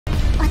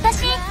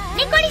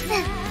リコリス。で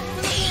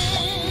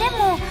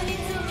も、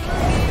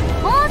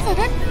ボー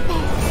ゼルって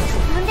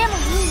呼んでも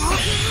いいの？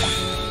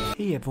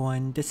 Hey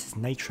everyone, this is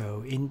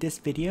Nitro. In this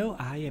video,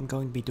 I am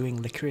going to be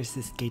doing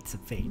Licorice's Gates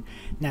of Fate.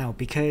 Now,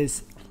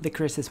 because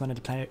Licorice is one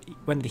of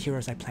the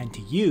heroes I plan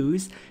to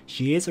use,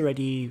 she is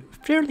already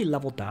fairly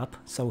leveled up,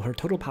 so her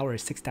total power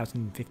is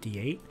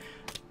 6,058.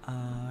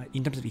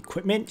 In terms of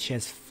equipment, she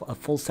has a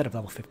full set of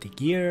level 50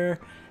 gear,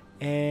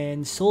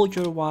 and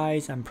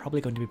soldier-wise, I'm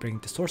probably going to be bringing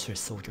the Sorceress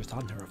soldiers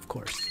on her, of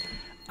course.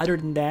 Other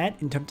than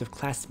that, in terms of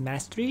class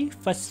mastery,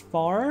 thus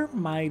far,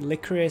 my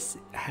Licorice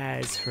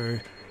has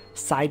her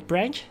side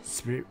branch,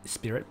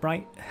 Spirit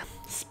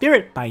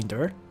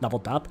Binder,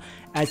 leveled up,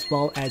 as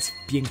well as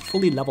being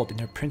fully leveled in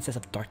her Princess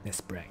of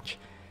Darkness branch.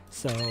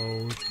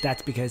 So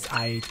that's because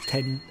I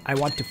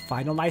want to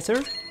finalize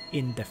her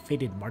in the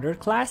Fated Martyr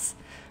class,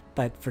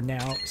 but for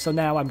now,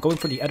 now I'm going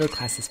for the other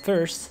classes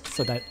first,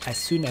 so that as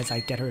soon as I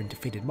get her into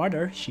Fated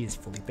Martyr, she is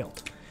fully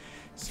built.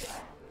 So,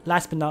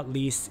 last but not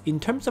least, in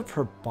terms of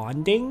her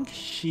bonding,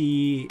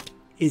 she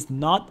is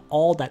not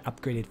all that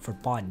upgraded for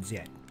bonds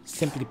yet,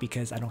 simply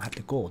because I don't have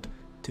the gold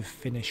to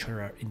finish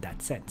her in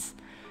that sense.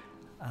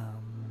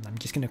 I'm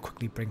just going to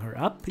quickly bring her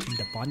up in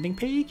the bonding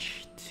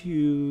page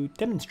to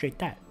demonstrate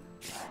that.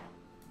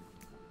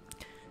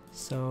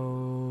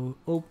 So,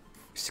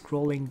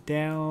 scrolling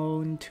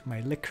down to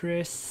my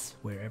Licorice,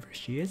 wherever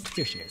she is,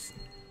 here she is.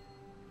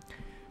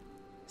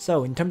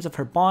 So in terms of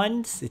her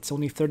bonds, it's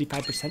only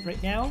 35%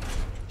 right now.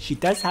 She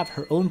does have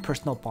her own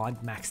personal bond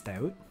maxed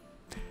out.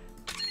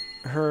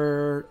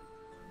 Her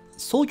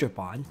soldier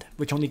bond,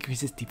 which only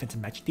increases defense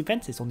and magic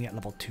defense, is only at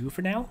level 2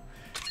 for now.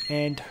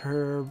 And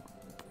her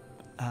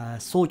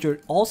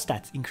soldier all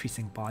stats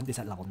increasing bond is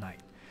at level 9.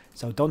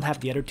 So don't have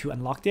the other two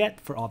unlocked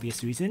yet for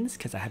obvious reasons,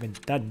 because I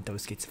haven't done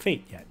those Gates of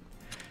Fate yet.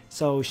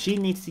 So you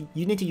need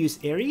to use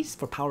Ares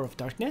for Power of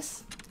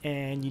Darkness,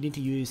 and you need to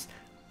use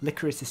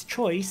Licorice's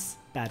Choice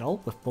battle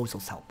with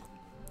Bozel's help.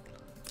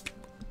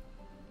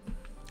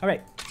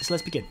 Alright, so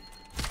let's begin.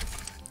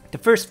 The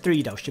first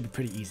three though should be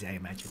pretty easy, I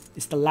imagine.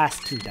 It's the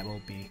last two that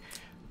will be,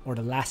 or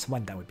the last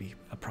one that would be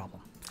a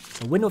problem.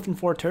 So win within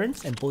 4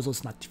 turns and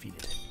Bozel's not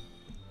defeated.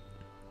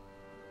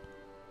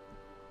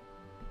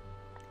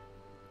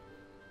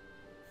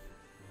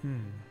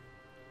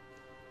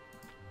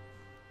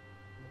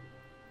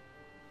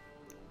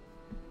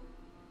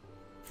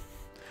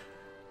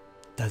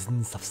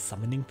 Dozens of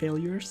summoning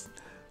failures?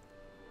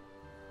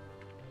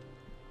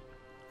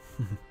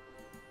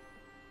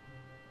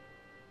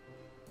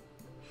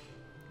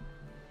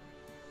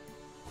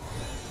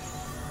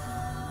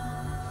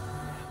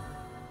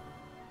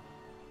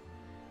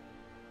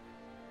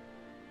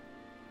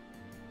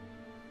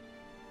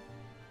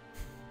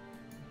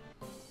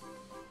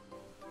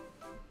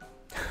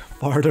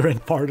 Farther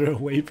and farther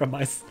away from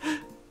us.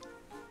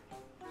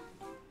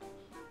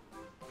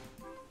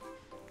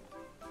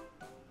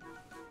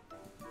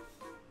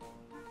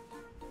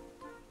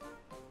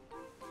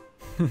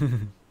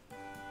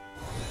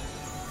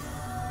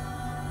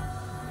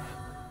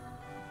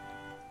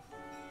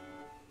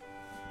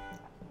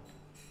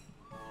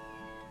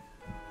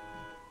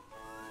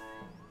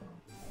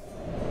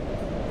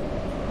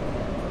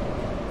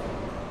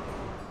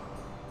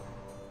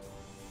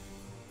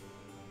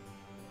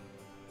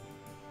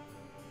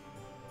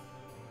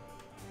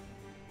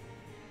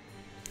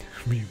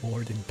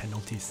 Reward and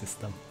penalty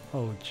system.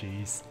 Oh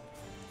jeez.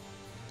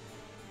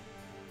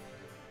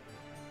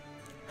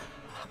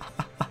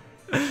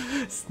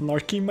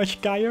 Snarky much,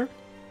 Geyer?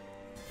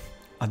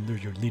 Under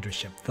your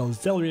leadership,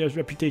 Velzelia's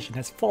reputation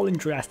has fallen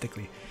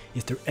drastically.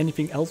 Is there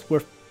anything else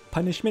worth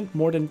punishment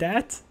more than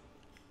that?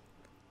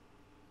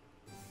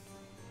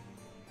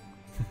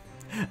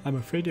 I'm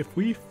afraid if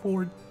we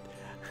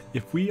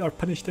are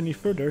punished any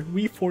further,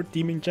 we 4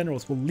 demon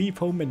generals will leave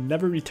home and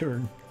never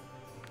return.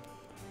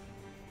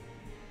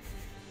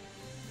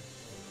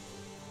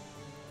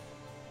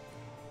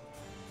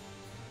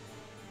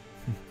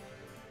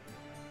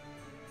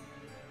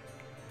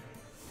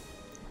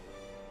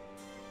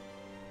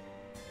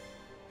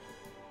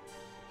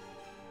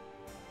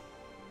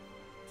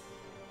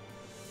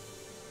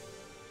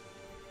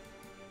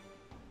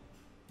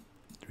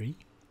 Three,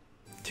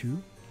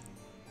 2,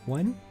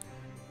 1.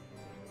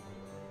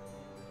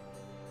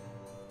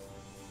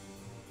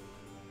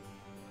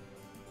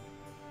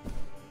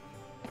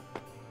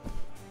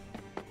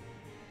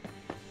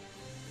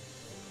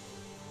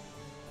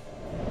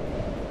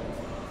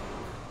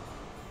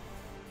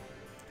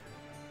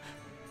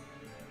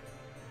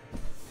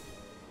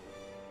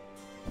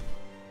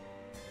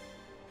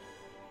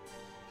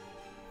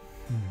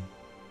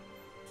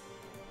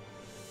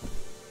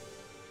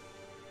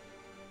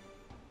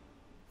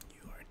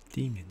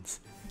 Demons.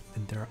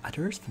 Then there are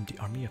others from the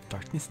army of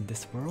darkness in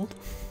this world?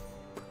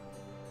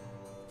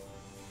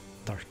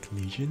 Dark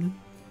Legion?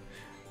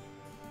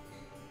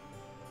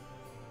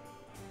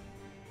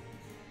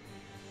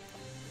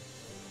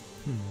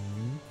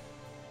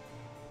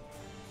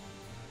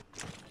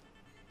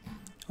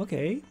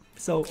 Okay,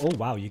 so, oh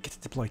wow, you get to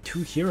deploy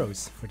 2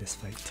 heroes for this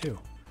fight too.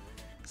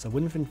 So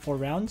win within 4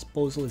 rounds,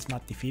 Bozel is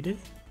not defeated.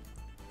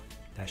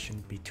 That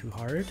shouldn't be too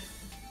hard,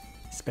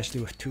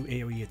 especially with 2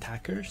 AoE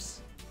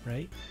attackers,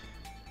 right?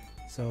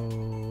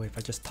 So if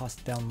I just toss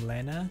down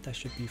Lana, that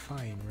should be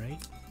fine, right?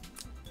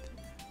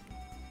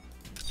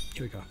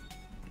 Here we go.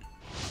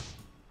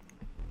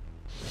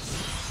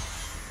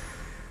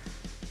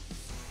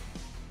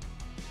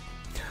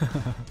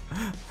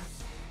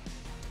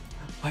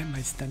 Why am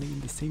I standing in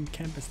the same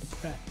camp as the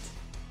brat?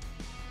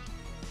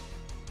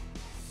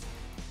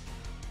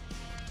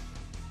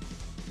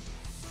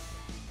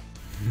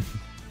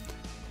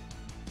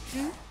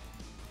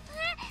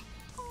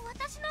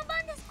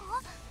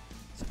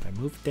 So if I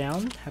move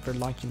down, have her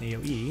launch an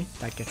AoE,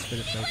 that gets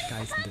rid of those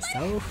guys in the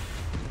south.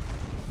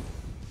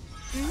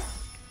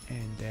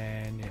 And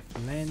then if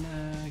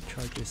Lana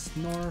charges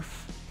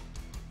north,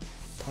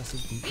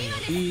 tosses an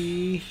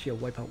AoE, she'll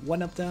wipe out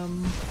one of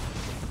them.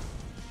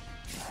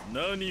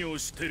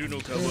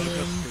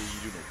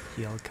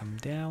 He'll come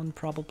down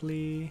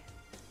probably.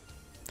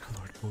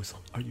 Lord Bozel,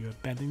 are you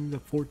abandoning the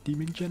 4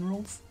 demon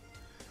generals?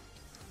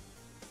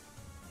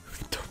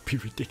 Don't be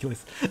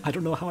ridiculous. I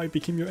don't know how I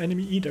became your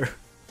enemy either.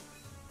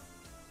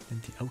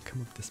 And the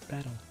outcome of this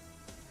battle.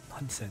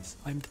 Nonsense.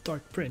 I'm the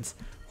Dark Prince.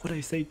 What I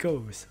say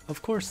goes.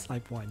 Of course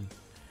I've won.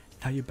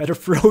 Now you better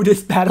throw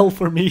this battle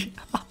for me.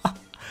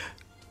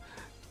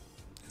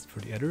 As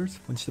for the others,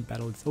 once the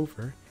battle is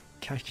over,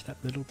 catch that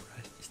little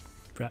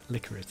brat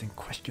Licorice and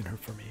question her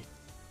for me.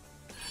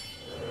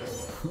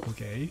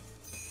 Okay.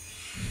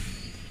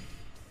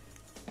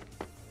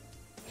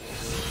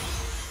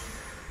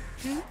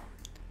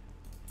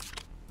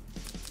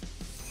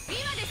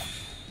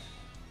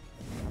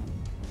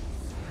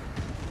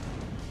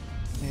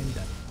 And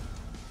done.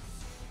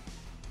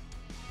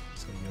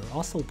 So you're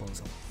also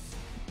Bozel.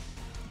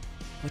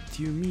 What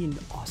do you mean,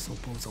 also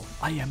Bozel?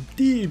 I am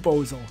the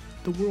Bozel,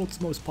 the world's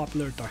most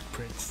popular Dark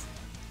Prince.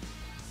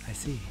 I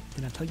see.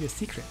 Then I'll tell you a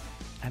secret.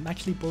 I'm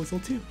actually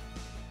Bozel too.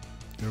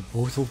 You're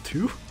Bozel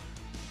too?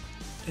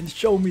 Then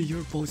show me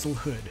your Bozel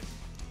hood.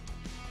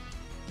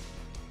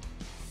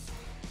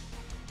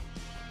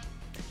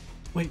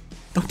 Wait,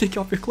 don't take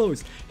off your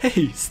clothes.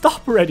 Hey,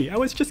 stop already. I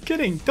was just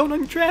kidding. Don't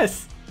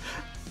undress.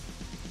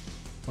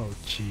 Oh,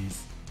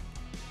 jeez.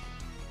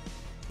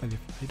 But if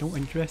I don't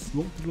undress,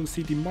 you won't be able to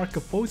see the mark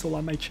of Bozel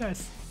on my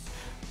chest.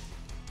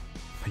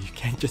 But you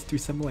can't just do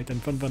something like that in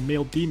front of a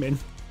male demon.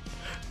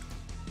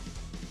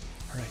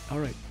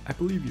 Alright, I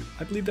believe you.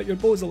 I believe that you're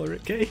Bozel,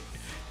 okay?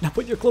 Now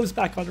put your clothes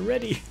back on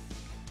already!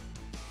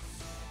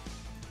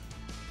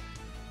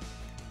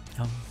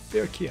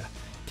 Verkia,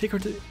 take her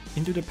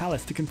into the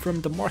palace to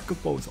confirm the mark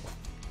of Bozel.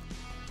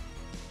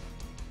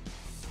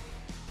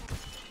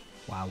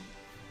 Wow.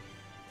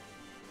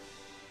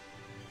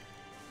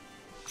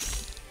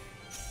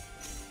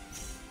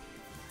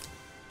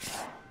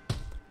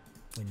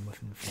 Win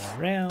within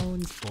 4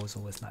 rounds,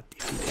 Bozel is not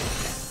defeated.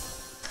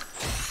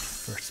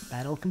 First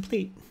battle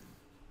complete.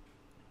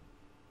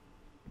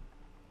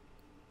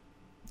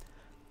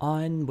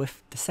 On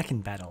with the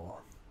second battle.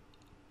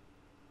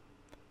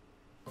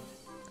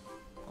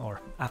 Or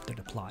after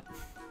the plot.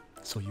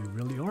 So you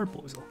really are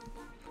Bozel.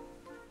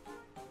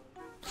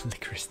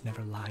 Licorice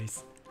never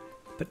lies.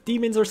 But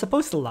demons are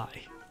supposed to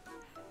lie.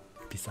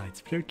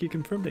 Besides, Flirky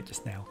confirmed it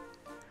just now.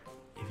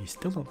 If you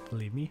still don't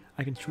believe me,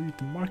 I can show you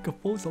the mark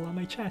of Bozel on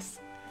my chest.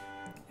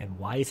 And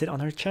why is it on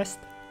her chest?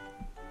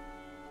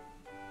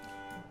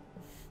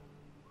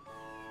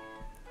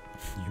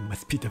 You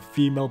must be the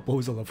female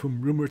Bozel of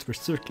whom rumors were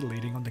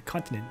circulating on the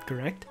continent,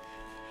 correct?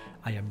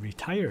 I am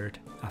retired,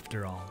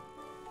 after all.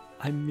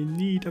 I'm in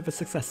need of a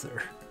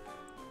successor.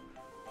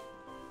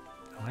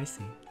 Oh, I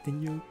see.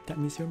 Then that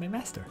means you're my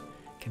master.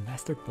 Can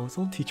Master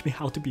Bozel teach me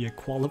how to be a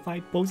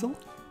qualified Bozel?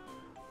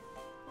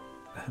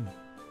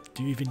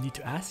 Do you even need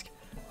to ask?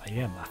 I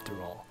am,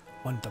 after all,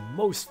 one of the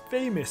most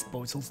famous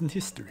Bozels in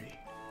history.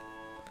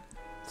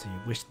 So you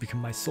wish to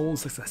become my sole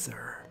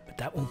successor, but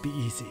that won't be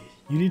easy.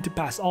 You need to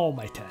pass all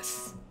my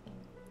tests.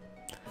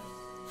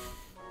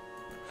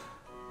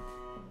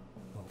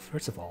 Well,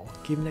 first of all,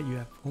 given that you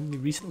have only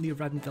recently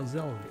arrived in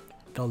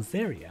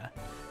Valzeria,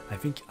 I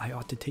think I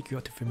ought to take you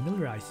out to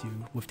familiarize you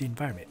with the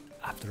environment.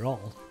 After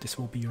all, this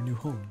will be your new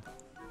home.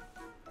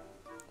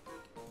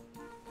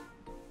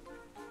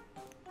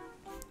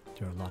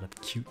 There are a lot of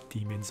cute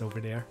demons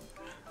over there.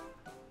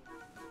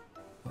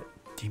 What?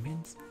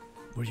 Demons?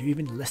 Were you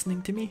even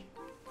listening to me?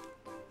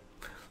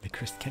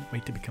 Licorice can't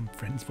wait to become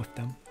friends with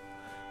them.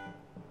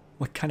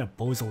 What kind of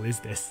Bozel is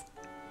this?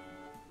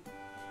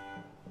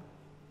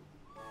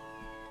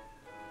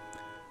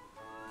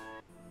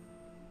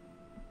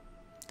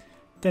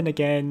 Then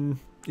again,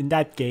 in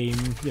that game,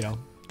 you know,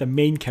 the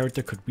main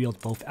character could wield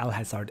both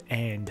Alhazard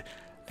and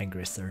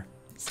Langrisser,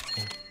 so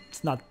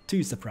it's not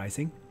too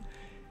surprising.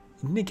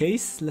 In any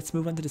case, let's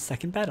move on to the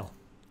second battle.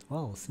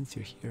 Well, since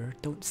you're here,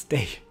 don't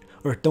stay,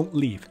 or don't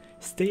leave.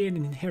 Stay and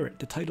inherit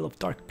the title of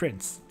Dark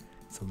Prince.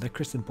 So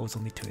Licorice and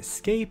Bozel need to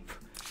escape,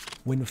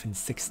 win within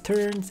 6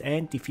 turns,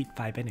 and defeat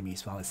 5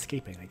 enemies while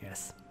escaping, I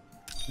guess.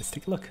 Let's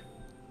take a look.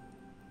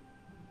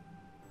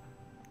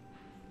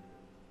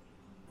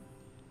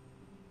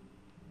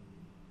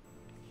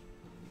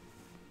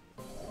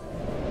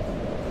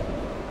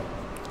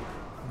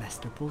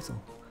 Master Bozel.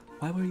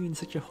 Why were you in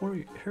such a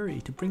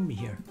hurry to bring me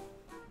here?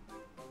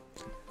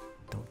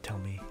 Don't tell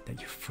me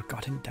that you've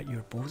forgotten that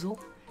you're Bozel,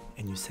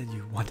 and you said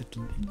you wanted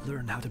to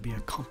learn how to be a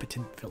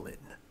competent villain.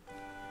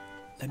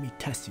 Let me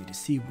test you to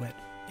see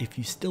if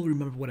you still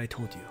remember what I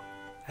told you.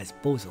 As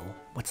Bozel,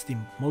 what's the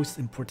most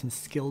important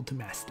skill to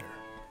master?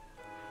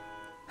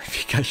 I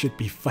think I should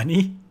be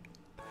funny.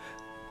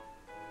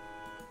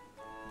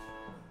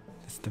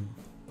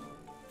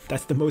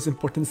 That's the most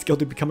important skill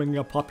to becoming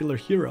a popular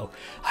hero.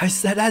 I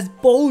said as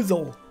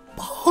Bozel!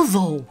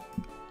 Bozel!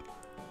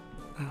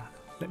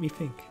 Let me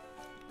think.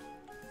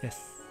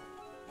 Yes,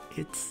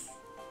 it's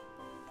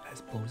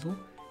as Bozel.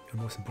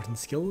 Your most important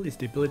skill is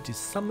the ability to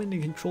summon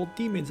and control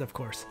demons, of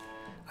course.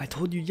 I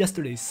told you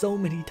yesterday so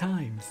many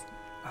times.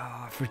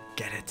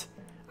 Forget it.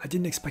 I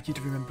didn't expect you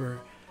to remember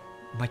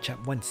much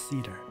at once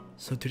either.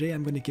 So today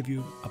I'm going to give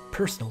you a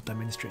personal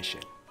demonstration.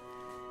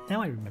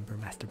 Now I remember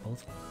Master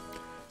Bozel.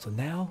 So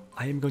now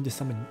I am going to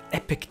summon an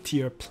epic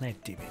tier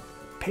plant demon.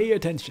 Pay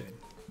attention.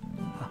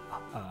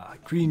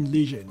 Green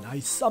Legion, I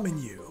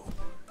summon you.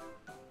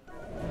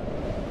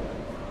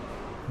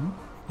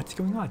 What's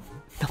going on?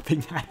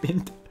 Nothing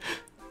happened.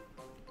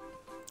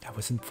 I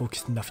wasn't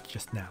focused enough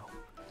just now.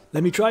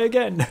 Let me try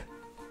again.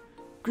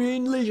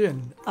 Green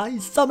Legion, I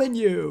summon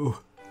you.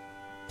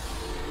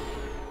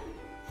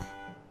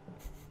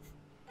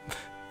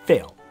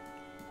 Fail.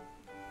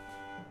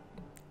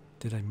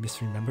 Did I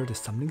misremember the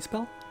summoning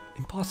spell?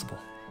 Impossible.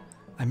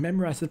 I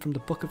memorized it from the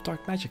Book of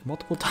Dark Magic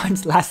multiple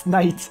times last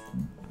night.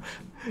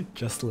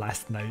 Just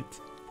last night.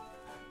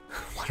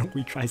 Why don't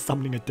we try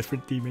summoning a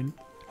different demon?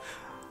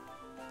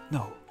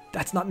 No,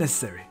 that's not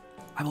necessary.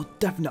 I will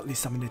definitely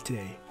summon it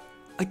today.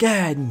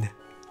 Again!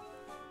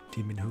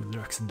 Demon who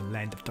lurks in the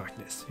land of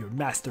darkness, your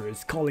master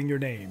is calling your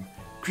name.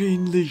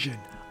 Green Legion,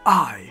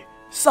 I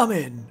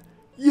summon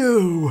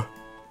you!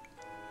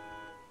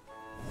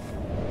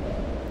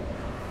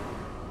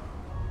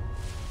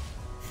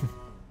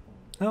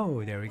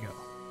 Oh, there we go.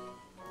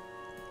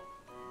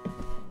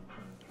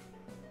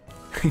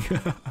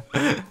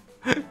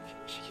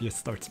 She just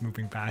starts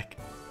moving back.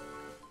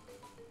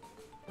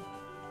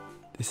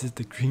 This is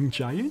the Green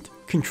Giant?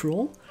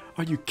 Control?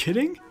 Are you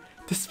kidding?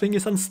 This thing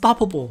is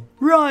unstoppable!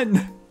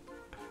 Run!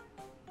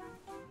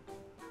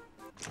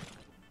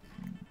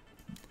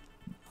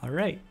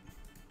 Alright.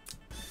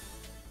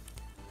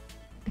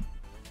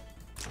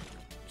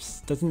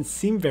 Doesn't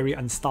seem very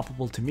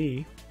unstoppable to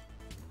me.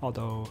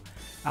 Although,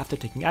 after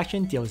taking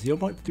action, deals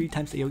 0.3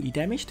 times AoE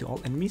damage to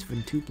all enemies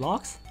within 2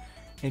 blocks,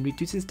 and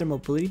reduces their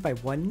mobility by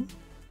 1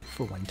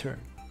 for 1 turn.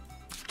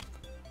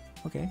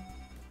 Okay.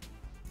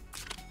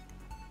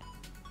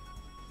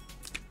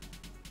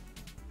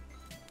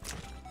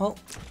 Well,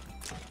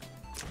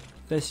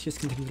 let's just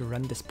continue to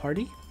run this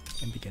party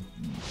and begin.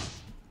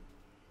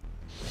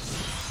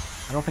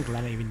 I don't think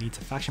Lana even needs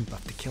a faction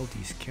buff to kill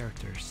these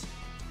characters.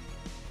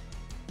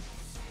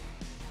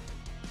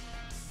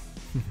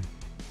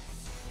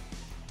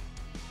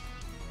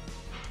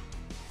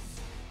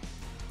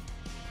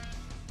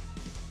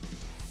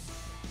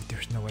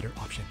 There's no other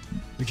option.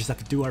 We just have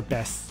to do our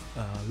best.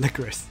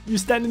 Licorice, you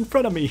stand in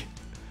front of me!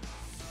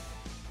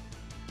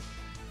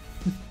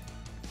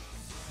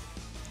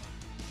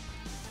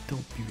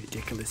 Don't be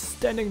ridiculous.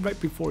 Standing right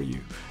before you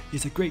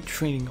is a great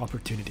training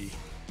opportunity.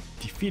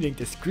 Defeating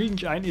this green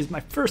giant is my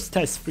first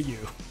test for you.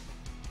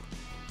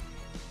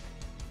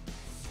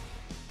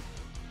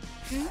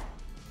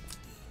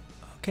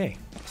 Okay,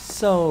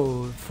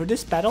 so for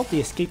this battle,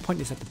 the escape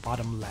point is at the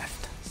bottom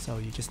left. So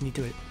you just need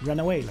to run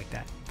away like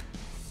that.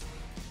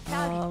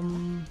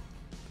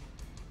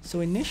 So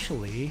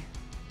initially,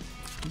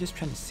 I'm just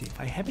trying to see if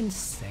I haven't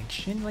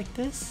sanctioned like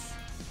this.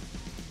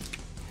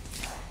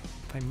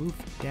 If I move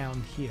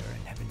down here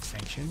and haven't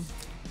sanctioned,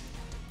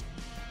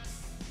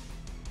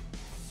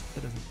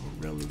 that doesn't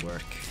really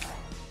work.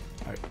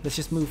 Alright, let's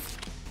just move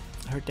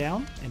her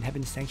down and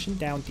haven't sanctioned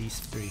down these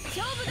 3.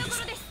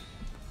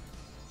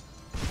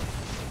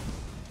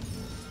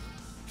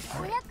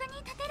 Alright,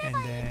 and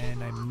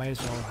then I might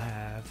as well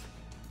have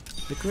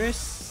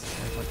Licorice.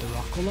 I got the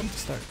rock column to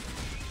start.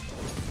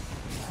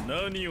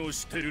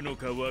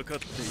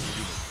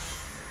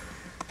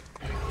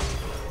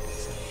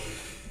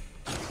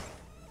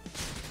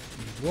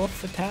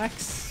 Wolf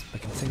attacks,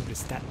 but considering the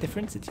stat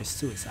difference, it's just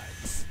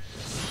suicides.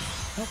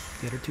 Oh,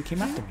 the other 2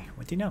 came after me.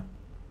 What do you know?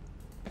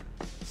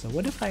 So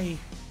what if I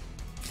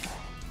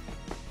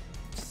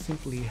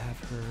simply have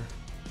her...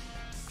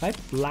 If I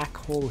have black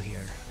hole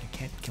here, I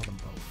can't kill them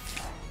both.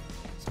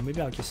 So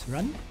maybe I'll just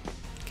run,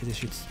 because it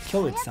should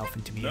kill itself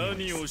into me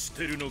anyways.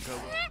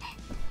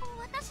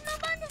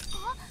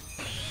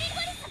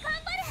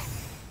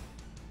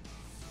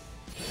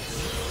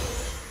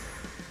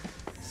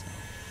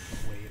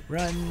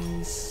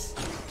 Runs,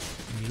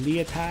 melee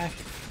attack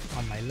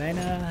on my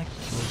Lana,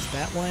 kills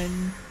that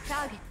one.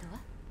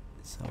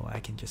 So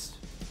I can just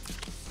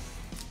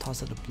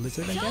toss out a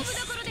blizzard, I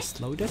guess, to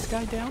slow this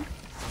guy down.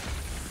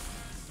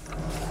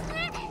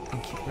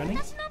 And keep running.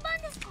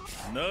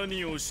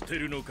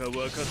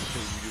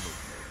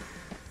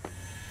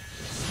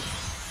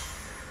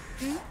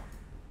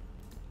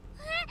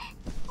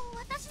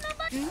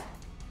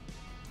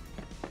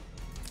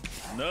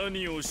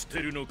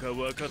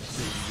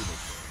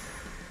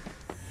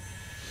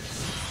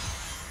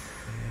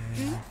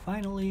 And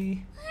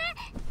finally,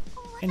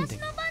 ending.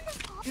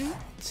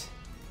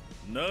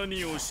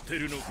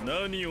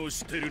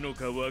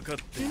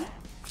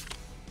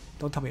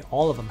 Don't tell me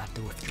all of them have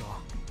to withdraw.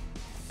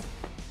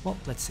 Well,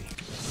 let's see.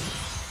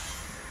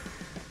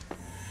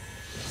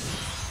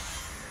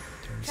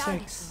 Turn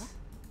 6.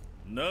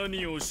 There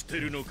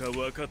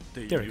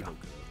we go.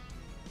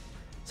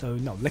 So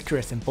no,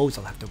 Licorice and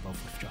Bozel have to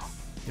both withdraw.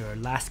 Your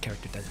last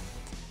character doesn't.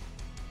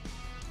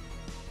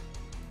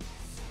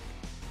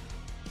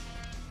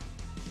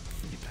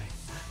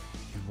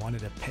 You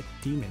wanted a pet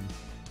demon.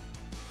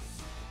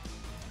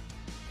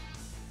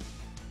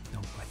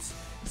 No, but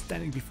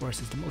standing before us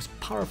is the most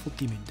powerful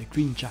demon, the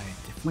Green Giant,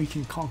 if we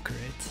can conquer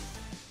it.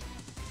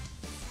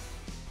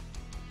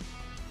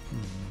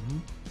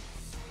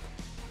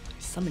 I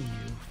summon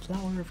you,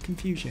 Flower of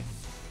Confusion.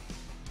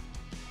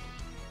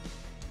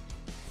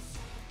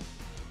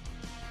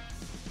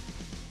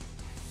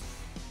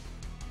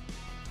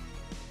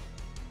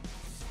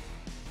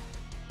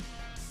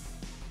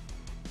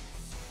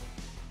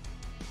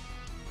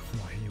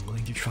 Why are you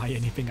willing to try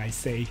anything I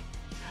say?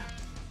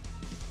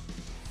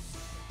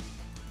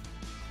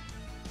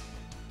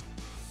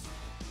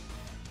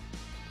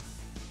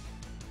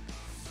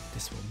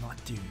 This will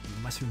not do. You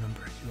must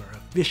remember, you are a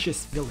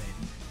vicious villain,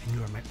 and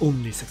you are my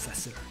only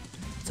successor.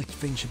 Such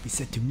things should be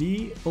said to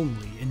me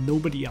only, and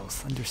nobody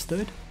else.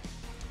 Understood?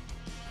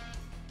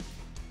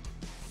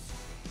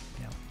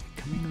 Now,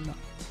 coming or not?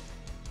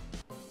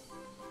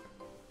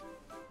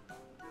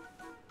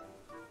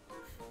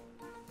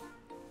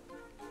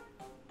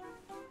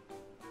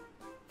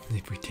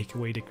 If we take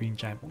away the Green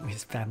Giant, won't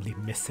his family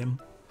miss him?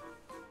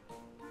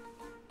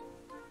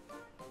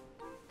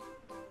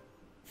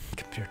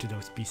 Compared to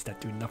those beasts that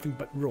do nothing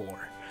but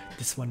roar,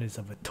 this one is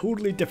of a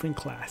totally different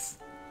class.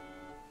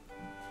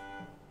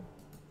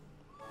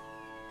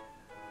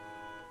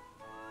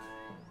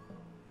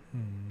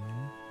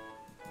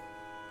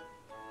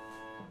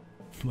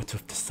 What's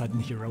with the sudden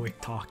heroic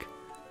talk?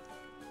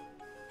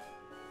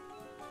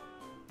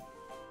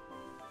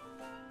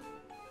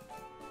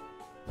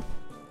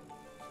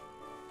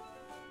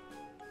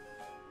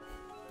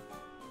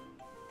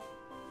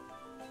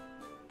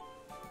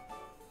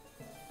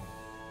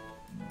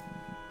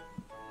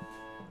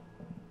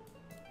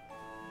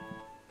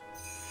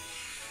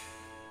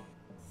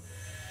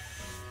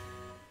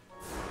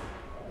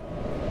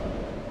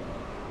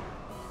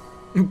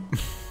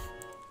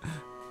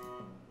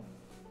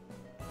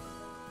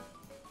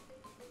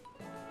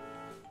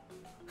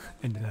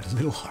 And a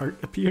little heart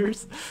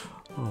appears?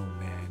 Oh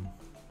man.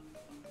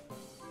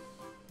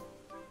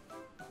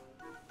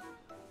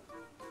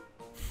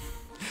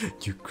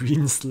 You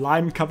green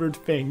slime covered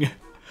thing.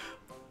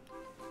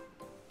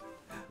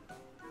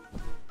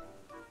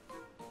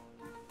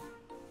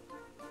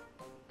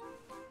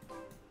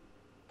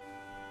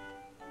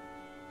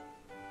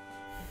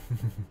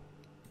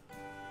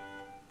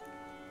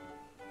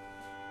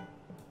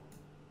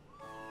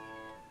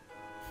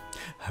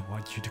 I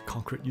want you to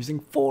conquer it using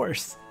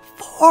force!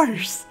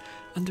 Force!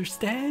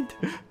 Understand?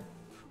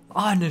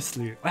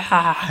 Honestly.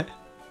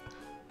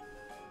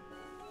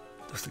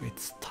 Looks like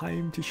it's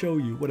time to show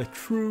you what a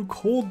true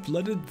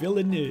cold-blooded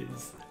villain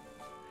is.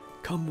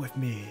 Come with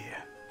me.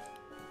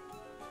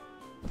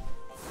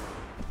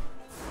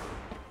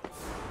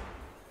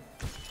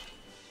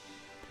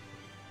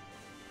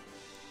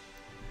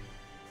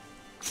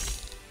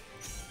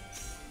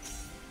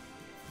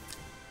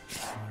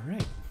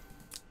 Alright.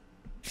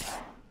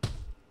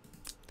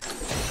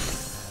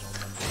 Battle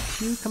number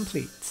 2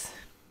 complete.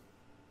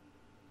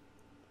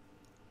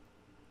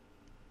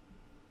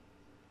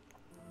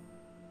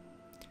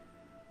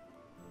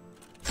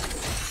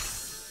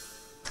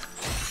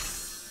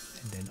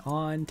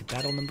 On to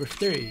battle number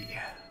 3.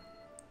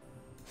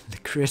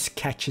 Licorice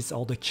catches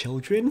all the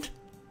children?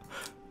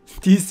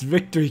 These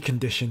victory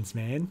conditions,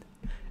 man.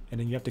 And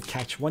then you have to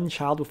catch one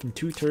child within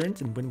 2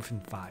 turns and win within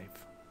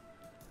 5.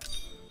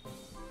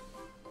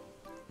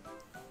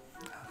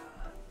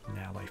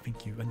 Now I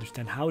think you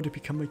understand how to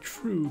become a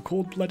true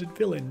cold-blooded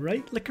villain,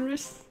 right,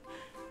 Licorice?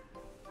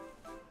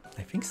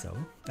 I think so.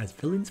 As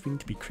villains, we need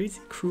to be crazy,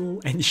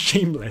 cruel, and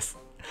shameless.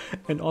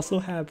 And also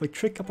have a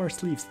trick up our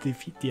sleeves to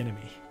defeat the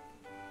enemy.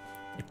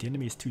 If the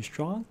enemy is too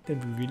strong, then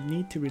we really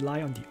need to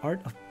rely on the art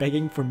of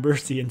begging for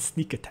mercy and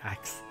sneak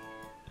attacks.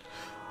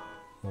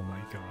 Oh my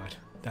god,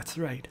 that's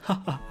right.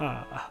 Ha ha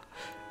ha.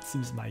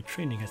 Seems my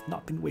training has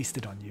not been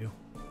wasted on you.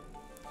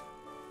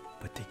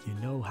 But did you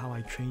know how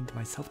I trained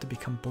myself to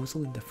become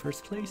Bozel in the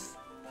first place?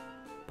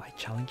 By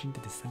challenging the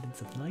descendants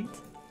of light?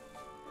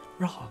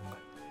 Wrong.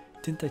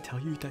 Didn't I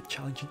tell you that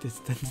challenging the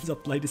descendants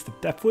of light is the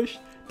death wish?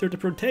 They're the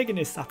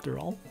protagonists after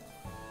all.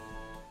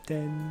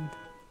 Then...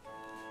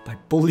 by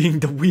bullying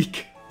the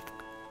weak.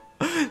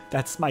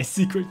 That's my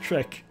secret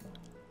trick.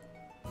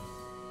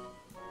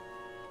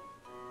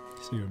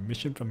 So your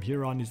mission from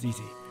here on is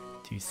easy.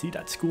 Do you see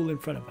that school in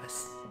front of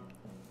us?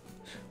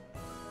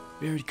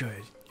 Very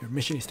good. Your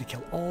mission is to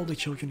kill all the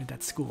children in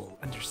that school.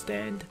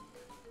 Understand?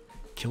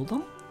 Kill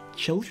them?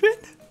 children?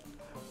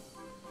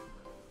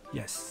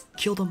 Yes,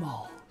 kill them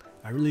all.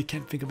 I really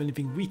can't think of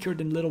anything weaker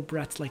than little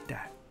brats like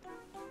that.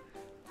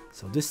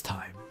 So this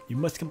time, you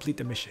must complete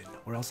the mission,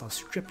 or else I'll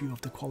strip you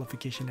of the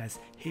qualification as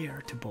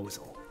heir to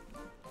Bozel.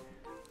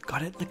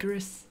 Got it,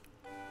 Licorice?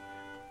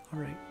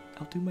 Alright,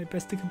 I'll do my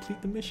best to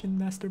complete the mission,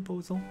 Master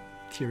Bozel.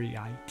 Teary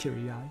eye,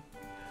 teary eye.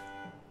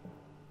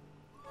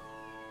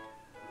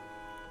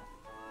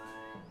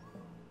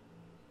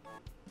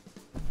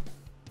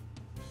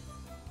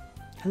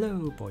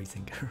 Hello, boys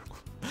and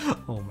girls.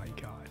 Oh my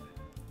god.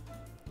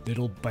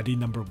 Little buddy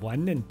number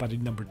 1 and buddy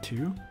number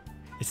 2?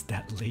 It's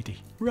that lady.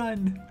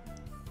 Run!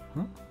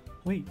 Huh?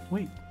 Wait,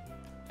 wait.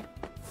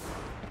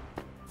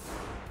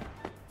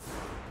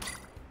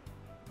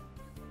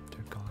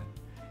 They're gone.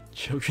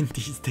 Children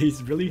these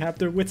days really have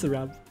their wits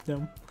around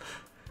them.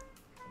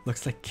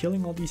 Looks like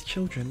killing all these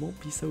children won't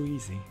be so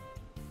easy.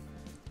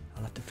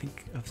 I'll have to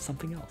think of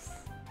something else.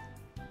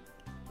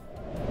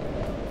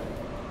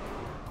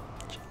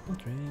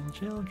 Children,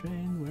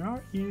 children, where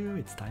are you?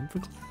 It's time for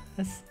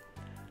class.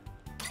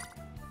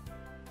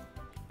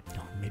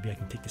 Oh, maybe I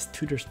can take this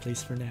tutor's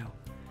place for now.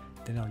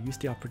 Then I'll use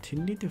the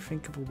opportunity to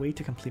think of a way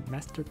to complete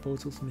Master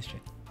Bozel's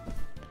mission.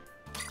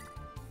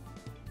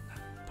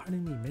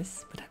 Pardon me,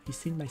 miss, but have you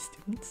seen my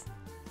students?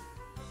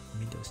 I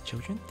mean those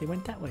children? They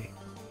went that way.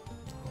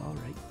 Oh,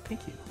 alright,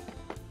 thank you.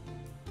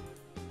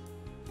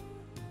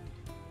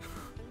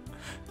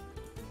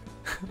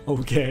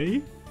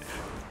 Okay.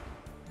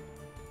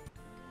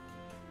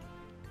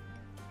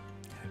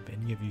 Have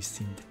any of you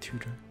seen the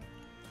tutor?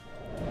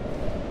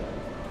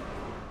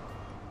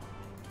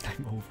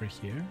 I'm over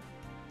here.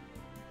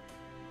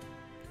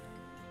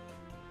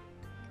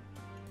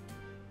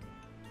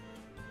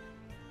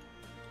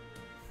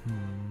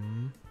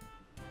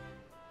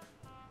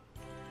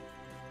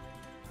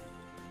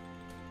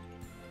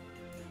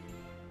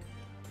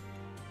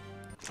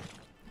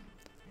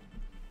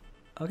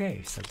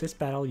 Okay, so this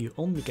battle you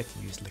only get to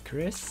use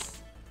Licorice.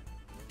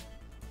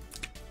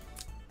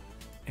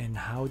 And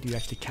how do you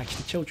actually catch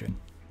the children?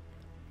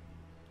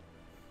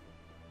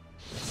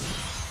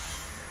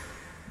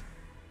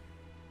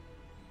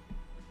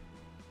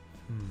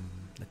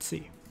 Let's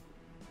see.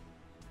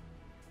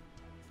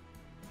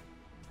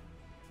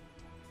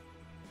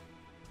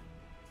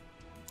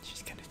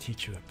 She's gonna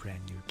teach you a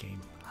brand new game,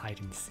 hide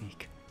and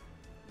seek.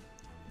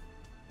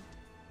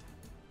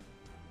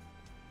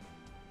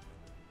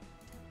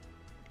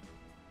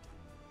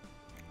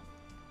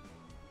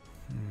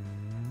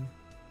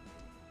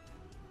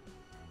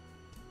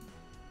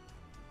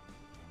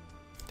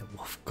 The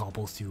wolf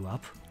gobbles you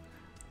up.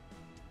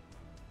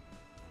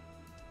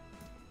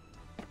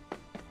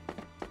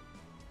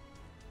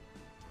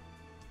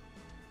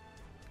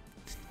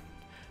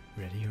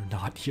 Ready or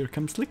not, here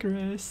comes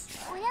Licorice.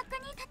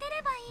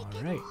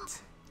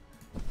 Alright.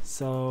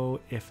 So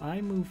if I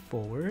move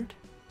forward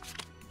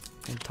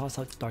and toss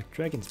out Dark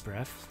Dragon's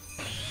Breath,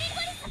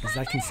 is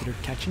that considered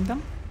catching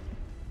them?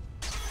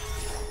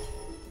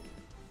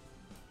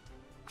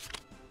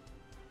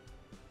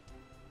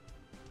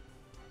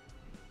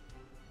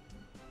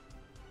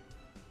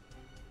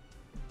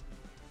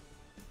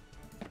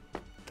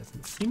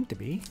 Doesn't seem to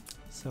be.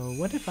 So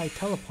what if I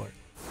teleport?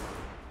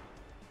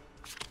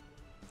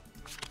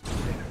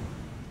 There.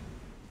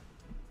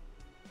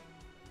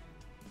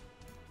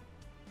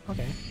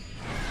 Okay.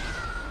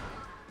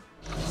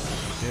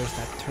 There's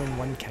that turn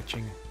 1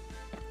 catching.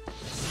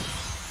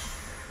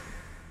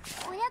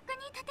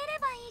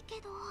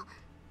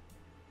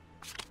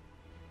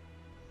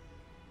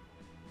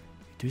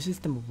 Reduces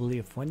the mobility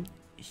of one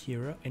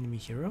enemy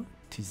hero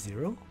to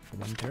 0 for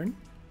 1 turn.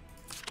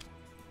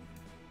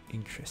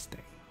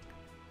 Interesting.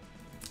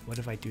 What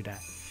if I do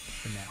that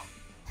for now?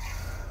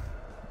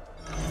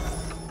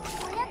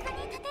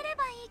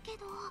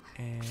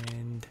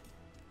 And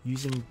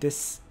using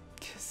this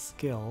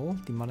skill,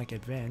 Demonic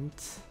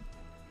Advent,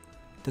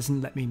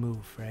 doesn't let me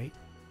move, right?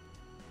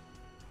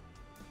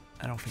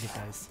 I don't think it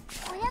does.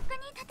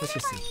 Let's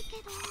just see.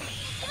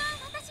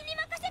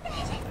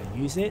 I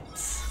use it,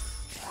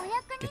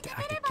 get to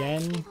act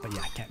again, but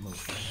yeah, I can't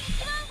move.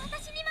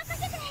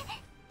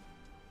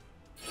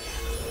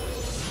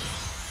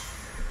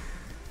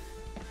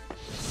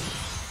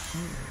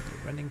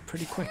 You're running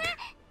pretty quick.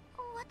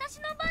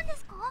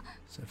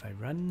 So if I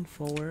run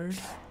forward,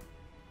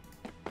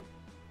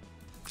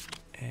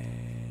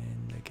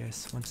 and I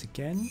guess once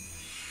again,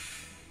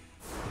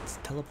 let's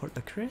teleport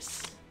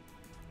Licorice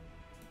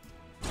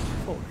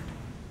forward.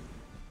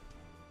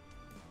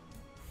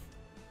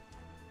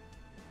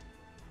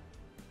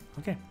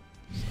 Okay,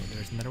 so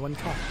there's another one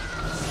caught.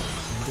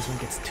 And this one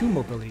gets 2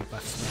 mobility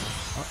buffs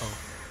now. Uh-oh.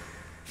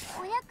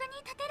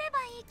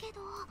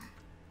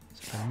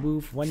 So if I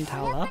move 1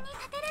 tile up,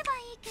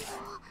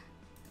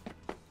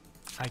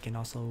 I can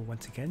also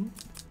once again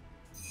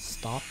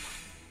stop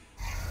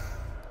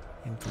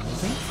him from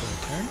moving for a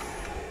turn.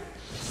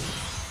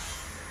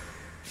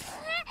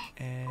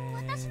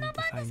 And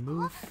if I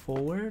move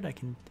forward, I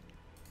can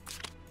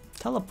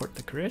teleport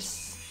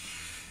Licorice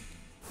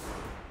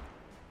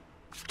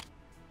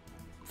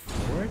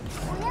forward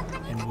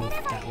and move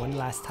that one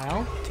last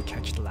tile to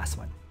catch the last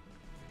one.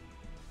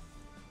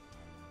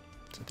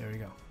 So there we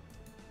go.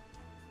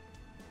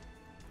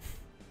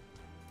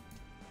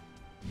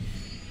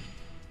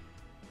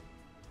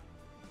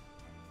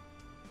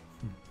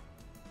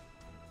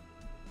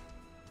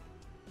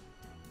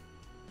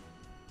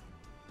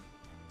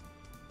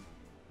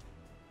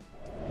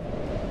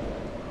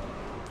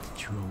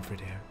 Over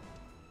there.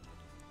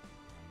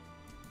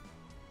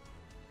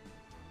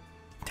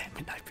 Damn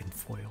it, I've been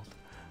foiled.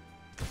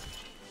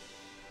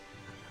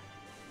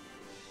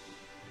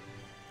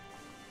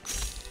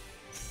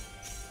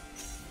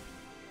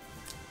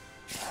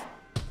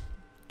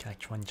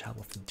 Catch one child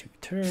within 2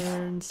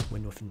 turns,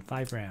 win within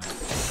 5 rounds.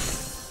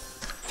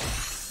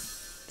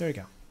 There we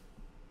go.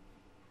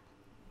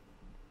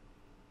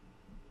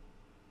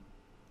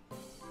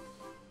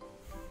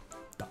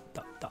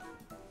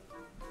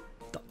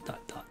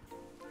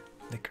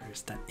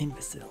 Licorice, that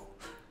imbecile.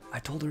 I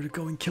told her to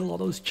go and kill all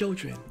those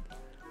children.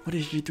 What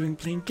is she doing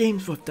playing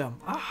games with them?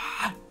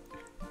 Ah!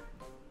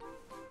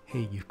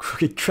 Hey, you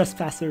crooked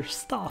trespasser,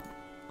 stop!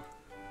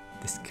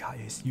 This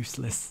guy is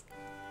useless.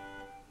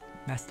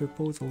 Master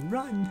Bozel,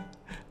 run!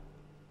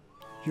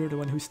 You're the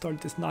one who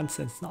started this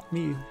nonsense, not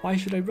me. Why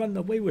should I run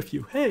away with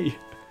you? Hey!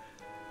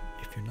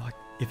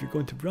 If you're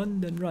going to run,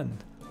 then run.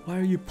 Why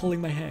are you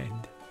pulling my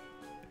hand?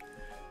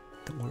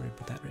 Don't worry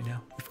about that right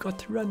now. You've got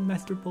to run,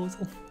 Master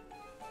Bozel.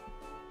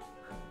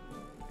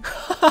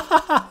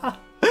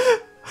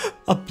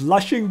 A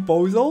blushing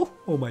Bozel?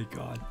 Oh my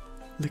god.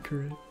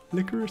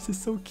 Licorice is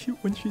so cute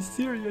when she's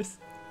serious.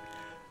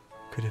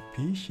 Could it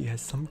be she has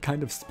some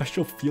kind of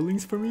special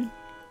feelings for me?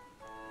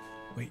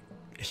 Wait,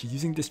 is she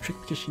using this trick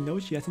because she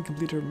knows she hasn't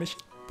completed her mission?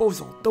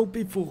 Bozel, don't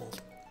be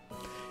fooled.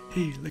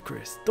 Hey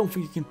Licorice, don't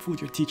think you can fool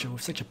your teacher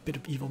with such a bit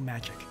of evil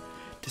magic.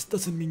 This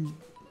doesn't mean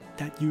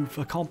that you've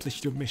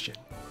accomplished your mission.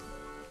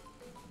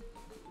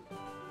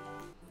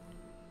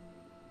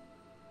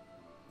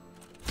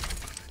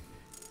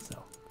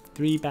 So,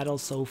 3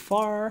 battles so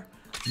far.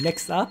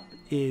 Next up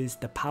is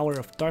the Power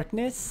of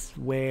Darkness,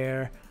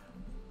 where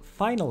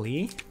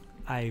finally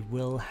I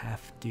will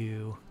have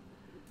to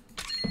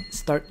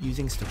start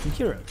using certain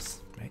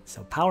heroes, right?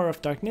 So Power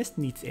of Darkness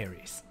needs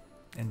Ares,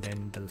 and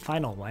then the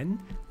final one,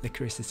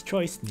 Licorice's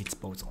Choice, needs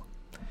Bozel.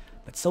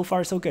 But so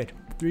far so good.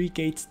 3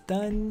 gates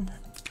done.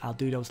 I'll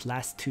do those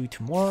last 2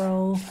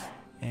 tomorrow,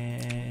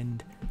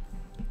 and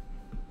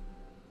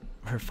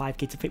her 5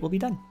 gates of fate will be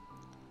done.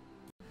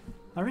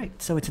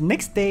 Alright, so it's the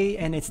next day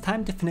and it's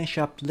time to finish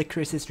up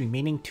Licorice's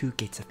remaining 2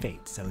 gates of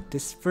fate. So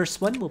this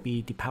first one will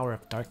be the Power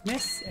of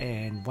Darkness,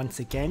 and once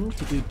again,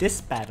 to do this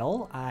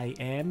battle, I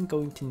am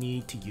going to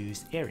need to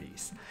use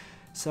Ares.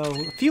 So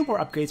a few more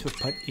upgrades were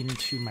put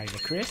into my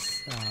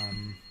Licorice.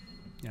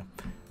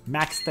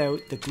 Maxed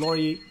out the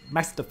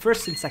maxed the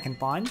first and second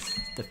bonds.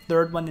 The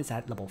third one is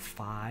at level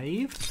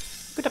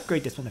 5. Could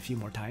upgrade this one a few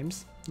more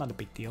times. Not a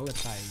big deal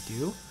if I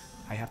do.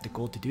 I have the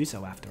gold to do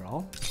so after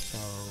all.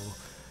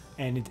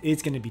 And it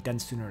is going to be done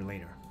sooner or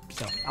later.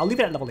 So I'll leave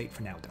it at level 8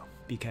 for now though,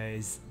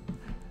 because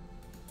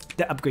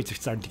the upgrades are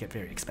starting to get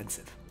very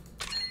expensive.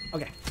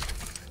 Okay,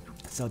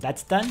 so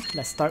that's done.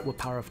 Let's start with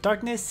Power of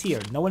Darkness.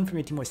 Here, no one from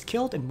your team was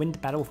killed and win the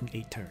battle within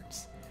 8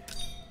 turns.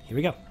 Here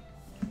we go.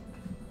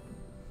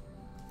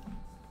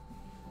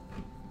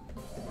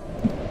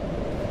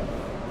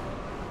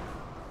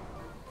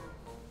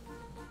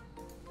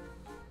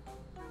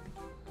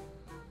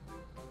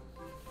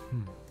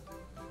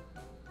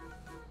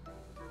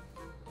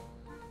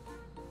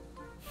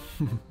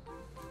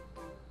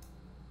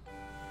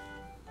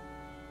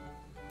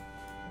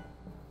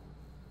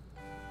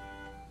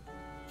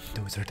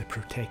 Those are the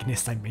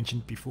protagonists I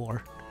mentioned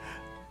before.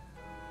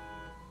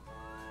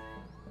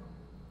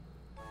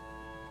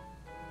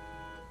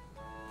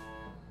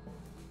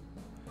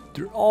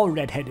 They're all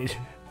red-headed.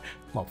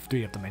 Well,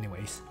 3 of them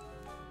anyways.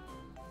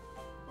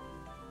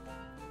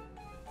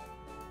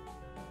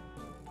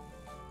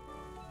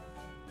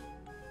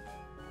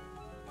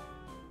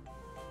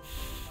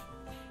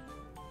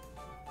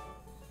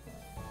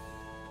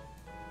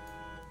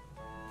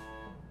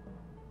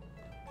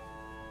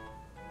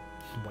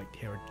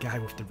 White-haired guy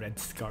with the red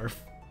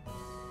scarf.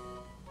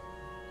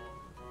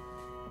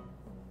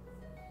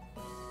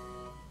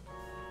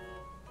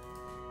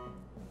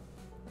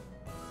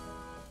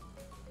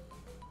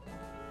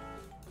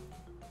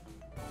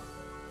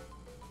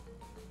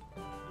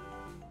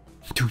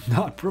 Do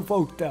not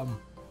provoke them,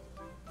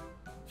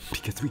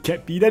 because we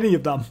can't beat any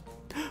of them.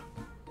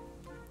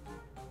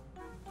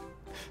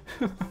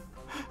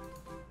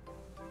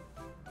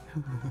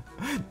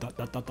 Dot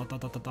dot dot dot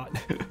dot dot dot.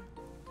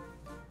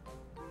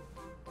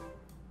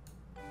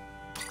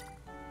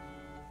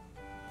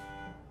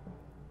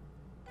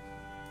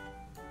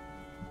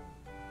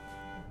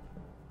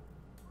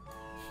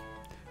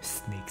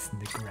 Snakes in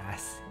the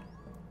grass.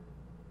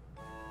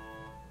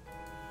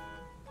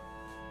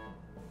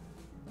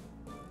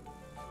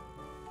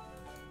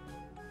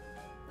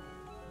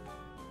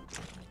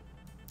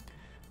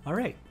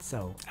 Alright,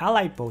 so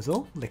allied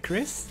Bozel,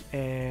 Licorice,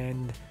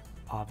 and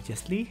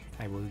obviously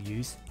I will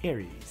use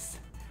Ares.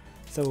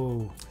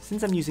 So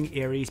since I'm using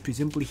Ares,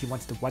 presumably he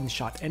wants to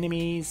one-shot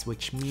enemies,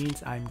 which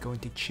means I'm going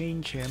to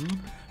change him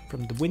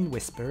from the Wind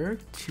Whisper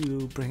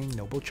to bringing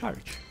Noble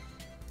Charge.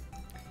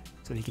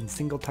 So he can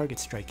single target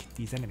strike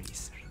these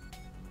enemies.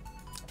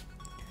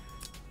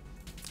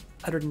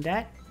 Other than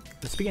that,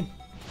 let's begin.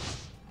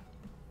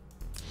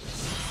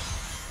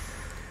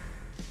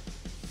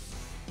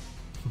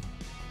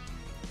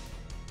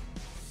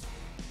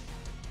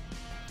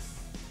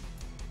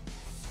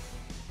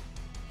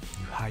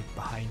 You hide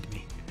behind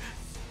me.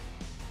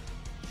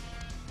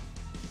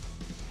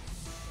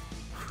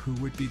 Who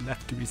would be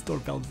left to restore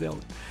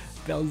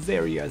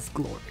Valzeria's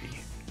glory?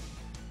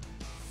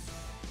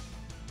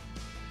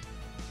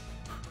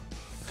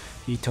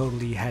 He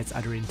totally has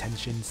other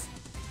intentions.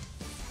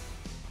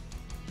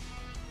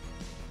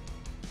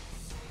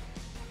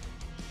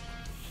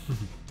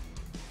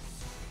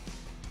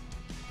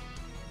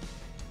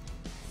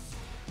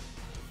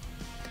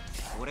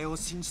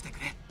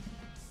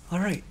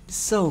 Alright,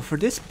 so for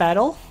this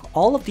battle,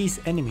 all of these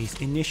enemies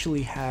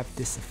initially have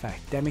this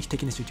effect. Damage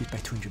taken is reduced by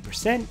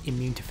 200%,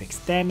 immune to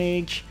fixed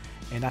damage,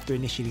 and after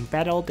initiating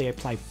battle, they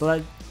apply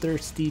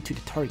Bloodthirsty to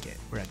the target,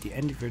 where at the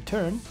end of your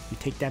turn, you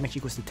take damage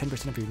equals to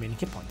 10% of your remaining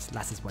hit points.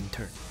 Lasts as 1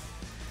 turn.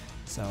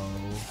 So,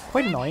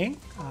 quite annoying.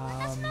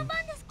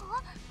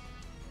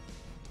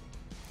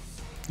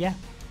 Yeah.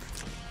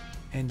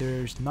 And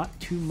there's not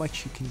too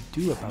much you can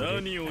do about it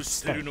at the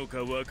start.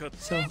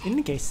 So, in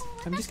any case,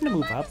 I'm just gonna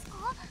move up.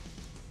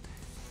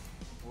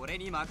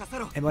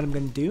 And what I'm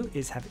gonna do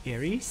is have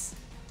Ares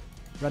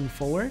run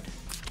forward,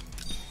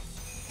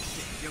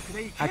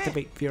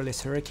 activate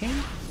Fearless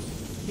Hurricane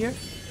here,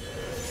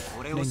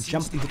 and then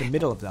jump into the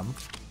middle of them.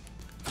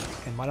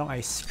 And why don't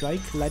I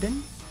strike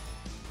Ledin?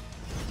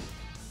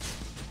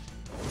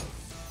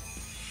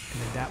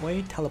 And then that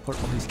way, teleport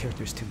all these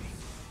characters to me.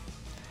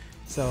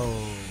 So,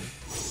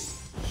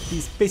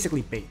 he's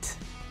basically bait.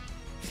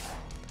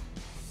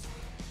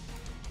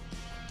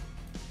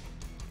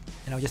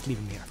 And I'll just leave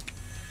him here,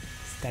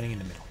 standing in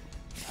the middle.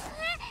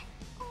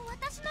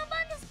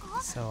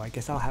 So I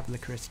guess I'll have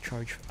Licorice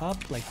charge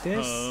up like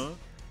this,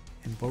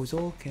 and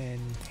Bozel can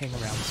hang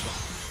around as well.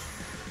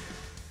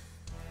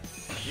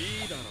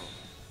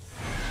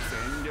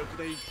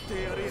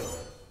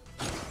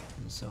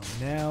 And so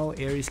now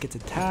Ares gets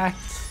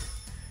attacked,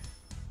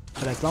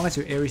 but as long as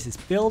your Ares is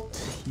built,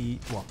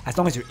 as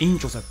long as your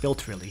angels are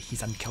built really,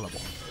 he's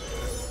unkillable.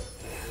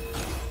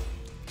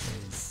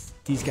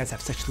 These guys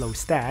have such low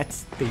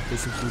stats, they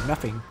basically do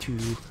nothing to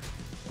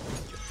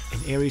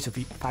an Ares of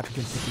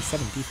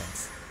 557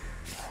 defense.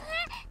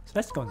 So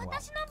that's going well.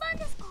 So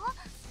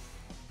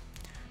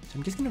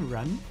I'm just gonna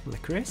run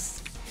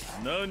Licorice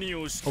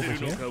over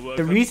here.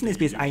 The reason is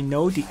because I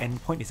know the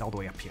endpoint is all the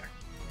way up here.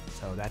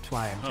 So that's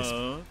why I'm just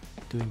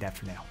doing that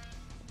for now.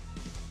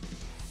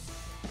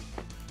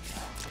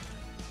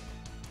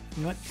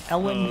 You know what?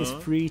 Elwyn is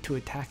free to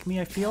attack me,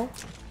 I feel.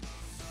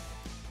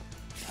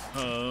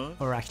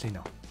 Or actually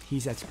no.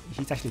 He's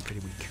actually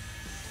pretty weak.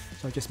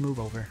 So I'll just move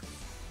over.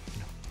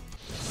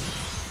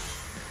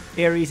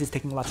 Ares is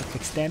taking lots of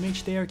fixed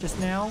damage there just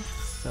now,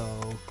 so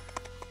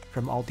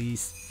from all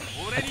these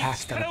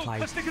attacks that apply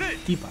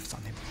debuffs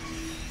on him.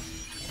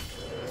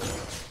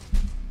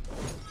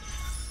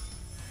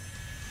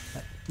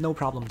 But no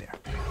problem there.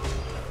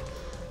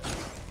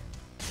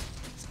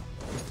 So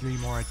 3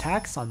 more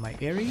attacks on my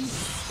Ares.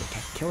 They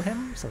can't kill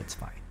him, so it's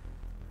fine.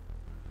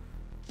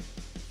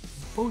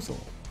 Bozel.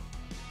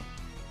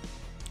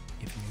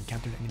 If you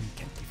encounter an enemy you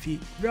can't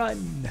defeat,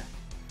 run!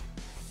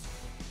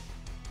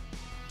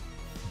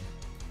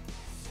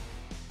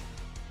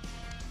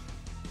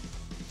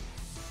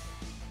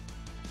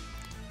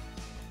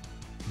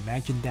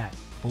 Imagine that,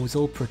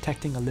 Bozel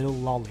protecting a little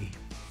lolly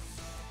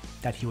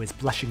that he was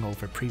blushing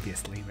over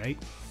previously, right?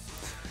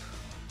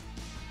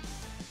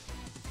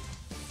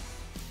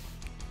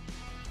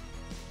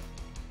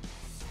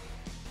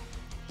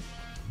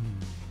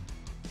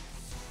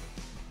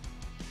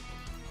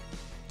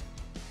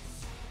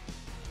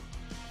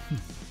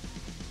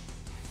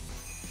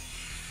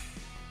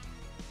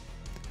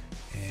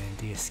 And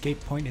the escape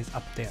point is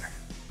up there.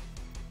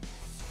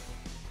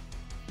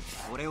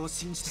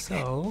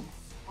 So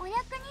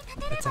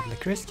let's have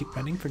Licorice keep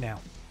running for now.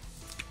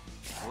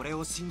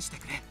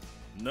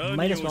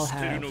 Might as well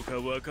have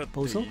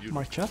Bozel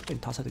march up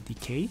and toss out a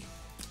DK.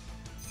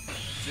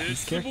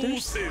 These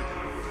characters,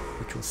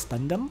 which will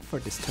stun them for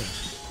this turn.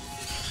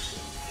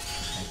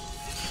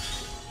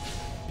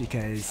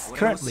 Because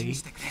currently,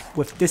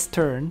 with this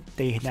turn,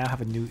 they now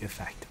have a new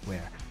effect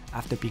where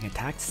after being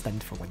attacked,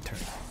 stunned for 1 turn.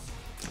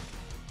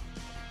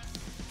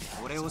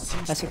 So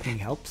that certainly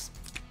helps.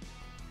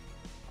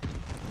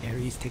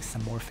 Ares takes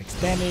some more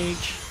fixed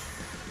damage,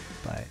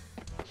 but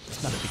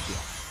it's not a big deal.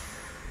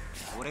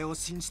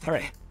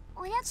 Alright,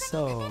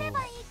 so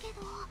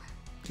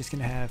just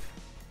gonna have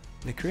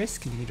Licorice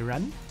continue to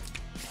run.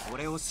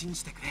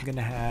 I'm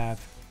gonna have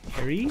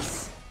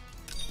Ares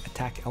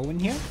attack Elwyn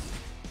here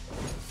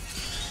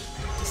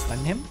to stun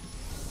him.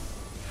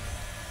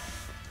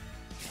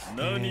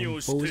 And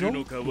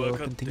Bozel will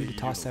continue to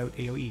toss out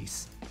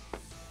AoEs.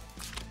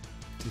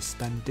 to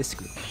stun this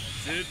group.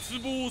 Right.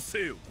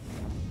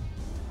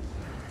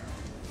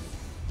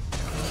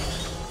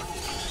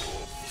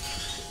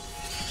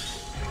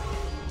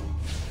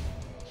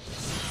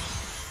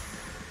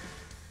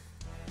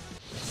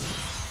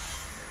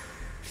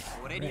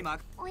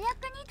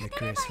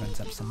 Licorice runs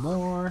up some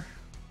more.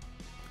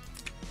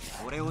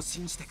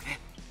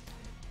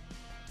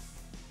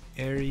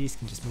 Ares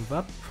can just move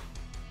up.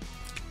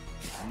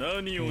 And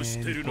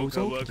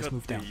Bozel can just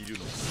move down.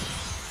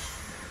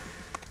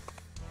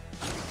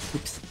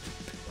 Oops.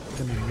 Put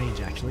him in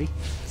range actually.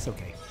 It's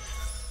okay.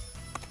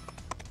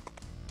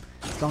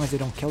 As long as they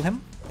don't kill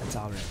him, that's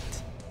alright.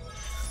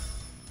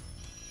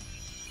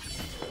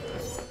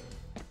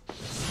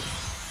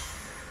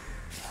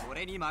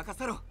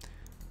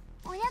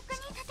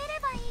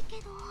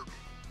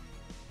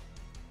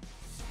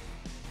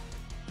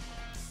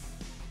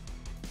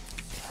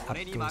 Up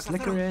goes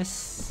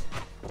Licorice.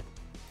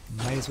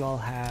 Might as well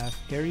have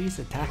Ares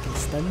attack and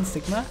stun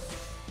Sigma.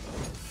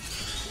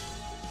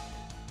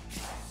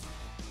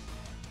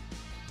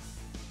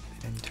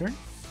 And turn.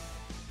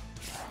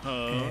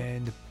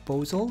 And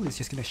Bozel is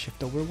just gonna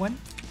shift over one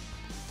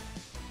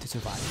to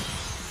survive.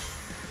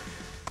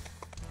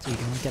 So you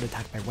can only get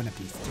attacked by one of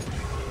these two.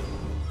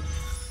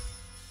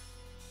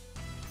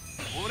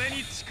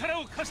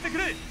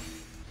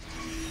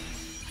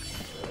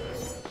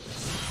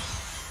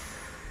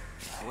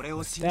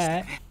 With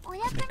that,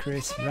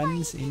 Licorice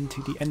runs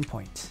into the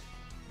endpoint.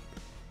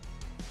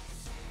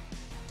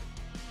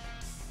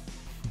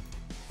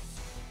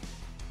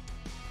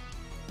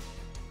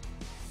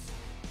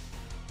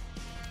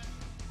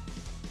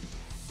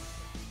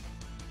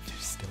 They're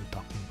still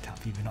talking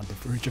tough even on the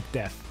verge of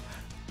death.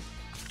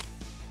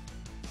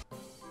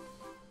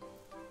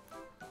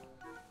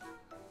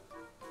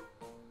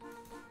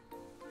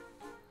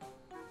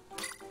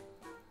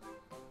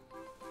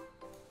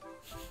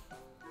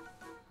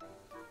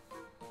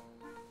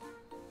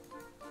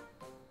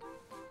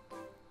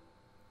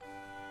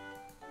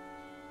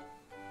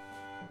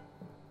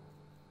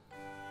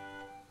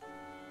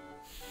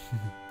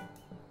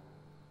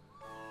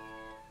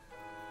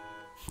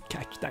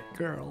 Catch that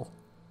girl.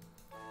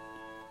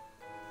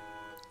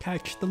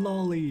 Catch the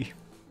lolly.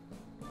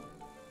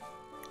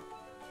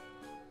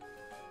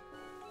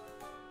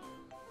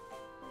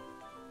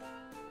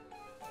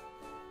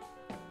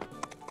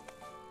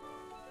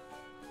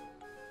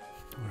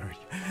 Where are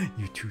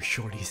you two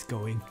shorties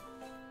going?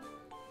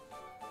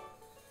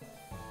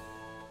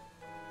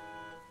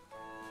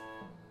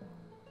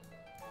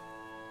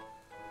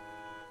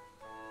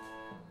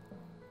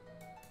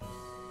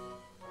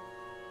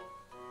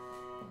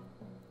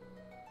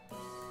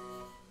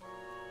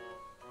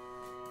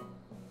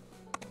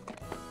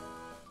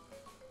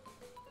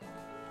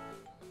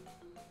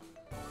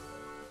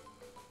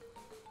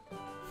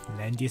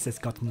 Landius has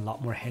gotten a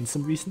lot more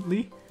handsome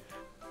recently.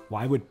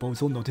 Why would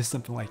Bozel notice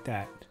something like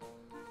that?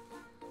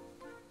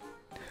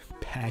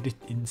 Padded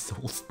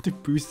insoles to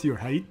boost your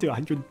height to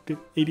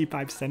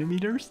 185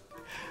 centimeters?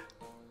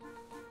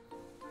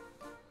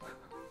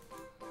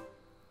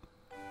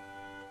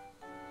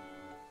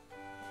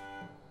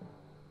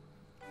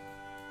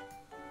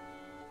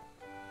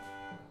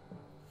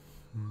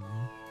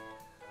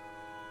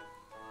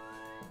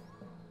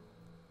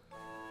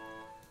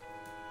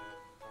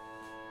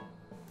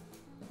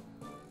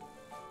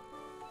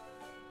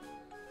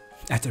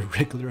 As a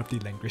regular of the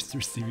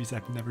Langrisser series,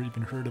 I've never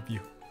even heard of you.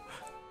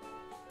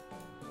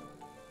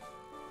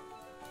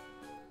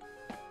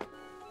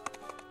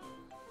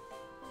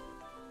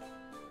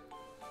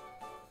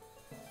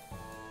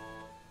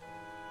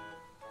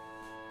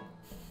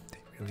 They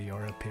really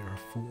are a pair of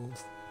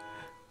fools.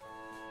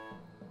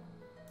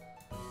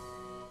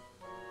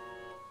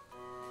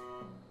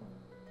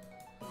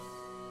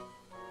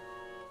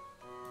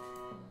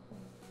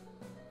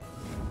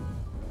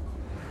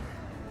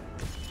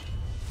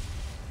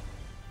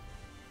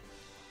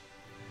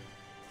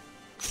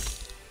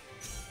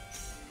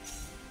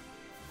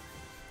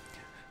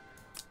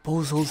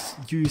 Bozel's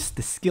used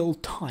the skill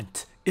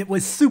taunt. It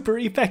was super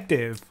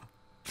effective.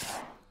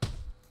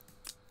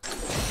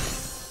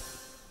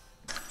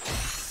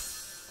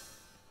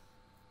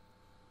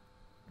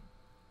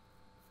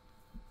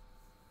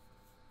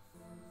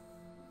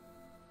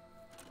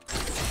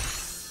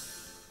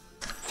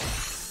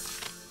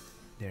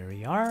 There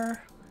we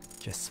are.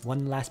 Just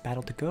one last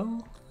battle to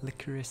go.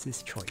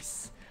 Licorice's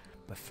choice.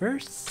 But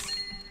first,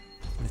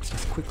 let's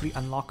just quickly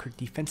unlock her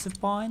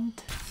defensive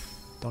bond.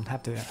 Don't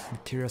have the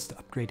materials to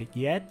upgrade it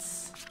yet,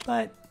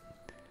 but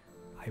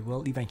I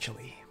will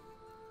eventually.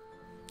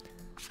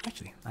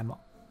 Actually,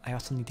 I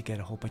also need to get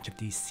a whole bunch of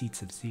these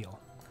Seeds of Zeal.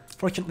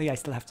 Fortunately, I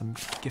still have some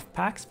gift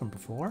packs from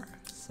before,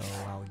 so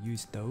I'll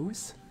use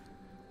those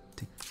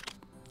to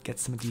get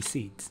some of these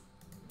seeds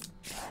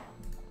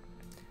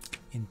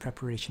in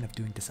preparation of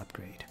doing this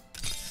upgrade.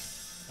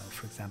 So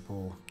for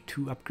example,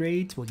 2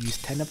 upgrades, we'll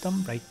use 10 of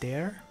them right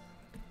there.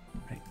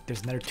 Right,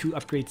 there's another 2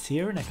 upgrades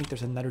here, and I think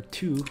there's another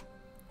 2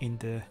 in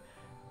the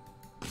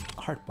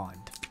heart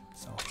bond,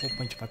 so a whole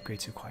bunch of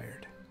upgrades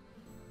required.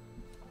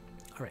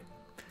 Alright,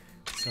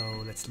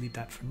 So let's leave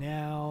that for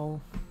now.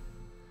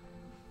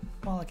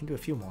 Well, I can do a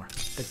few more.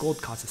 The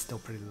gold cost is still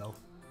pretty low.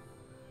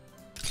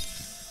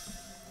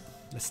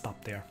 Let's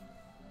stop there.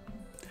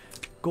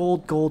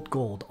 Gold, gold,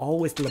 gold.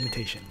 Always the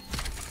limitation.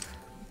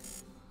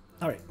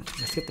 Alright,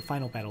 let's get the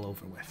final battle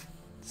over with.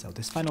 So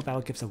this final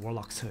battle gives a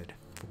Warlock's Hood,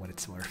 for what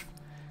it's worth.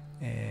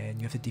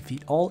 And you have to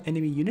defeat all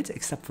enemy units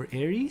except for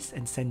Ares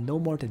and send no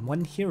more than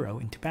one hero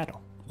into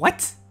battle.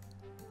 What?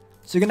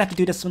 So you're gonna have to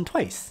do this one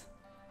twice.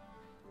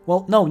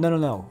 Well,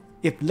 no.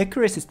 If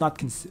Licorice is not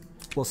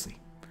we'll see.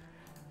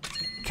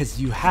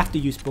 Because you have to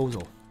use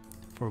Bozel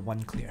for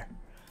one clear.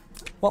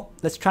 Well,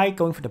 let's try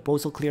going for the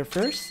Bozel clear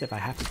first. If I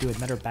have to do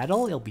another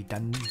battle, it'll be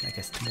done, I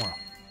guess, tomorrow.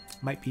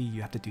 Might be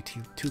you have to do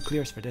two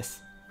clears for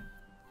this.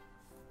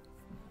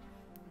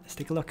 Let's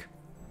take a look.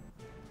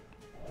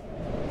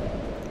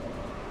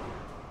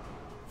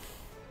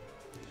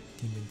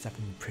 Demons have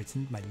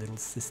imprisoned my little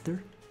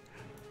sister.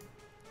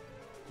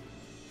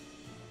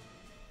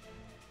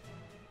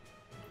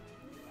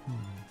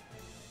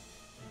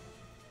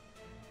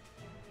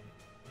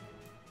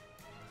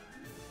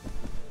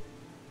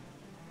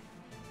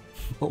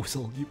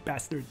 Bozel, you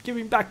bastard! Give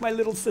me back my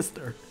little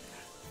sister!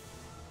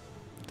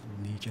 The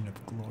Legion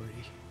of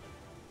Glory.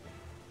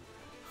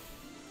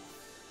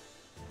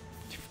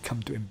 You've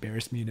come to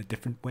embarrass me in a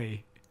different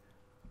way.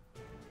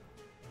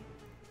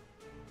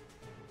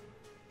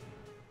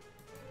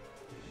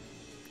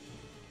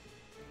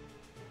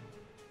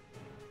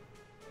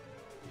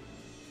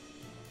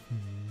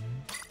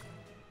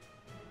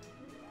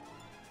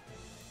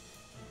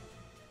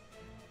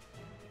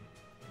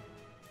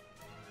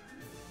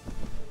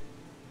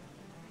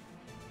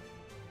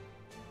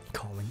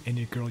 Calling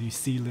any girl you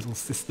see little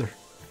sister.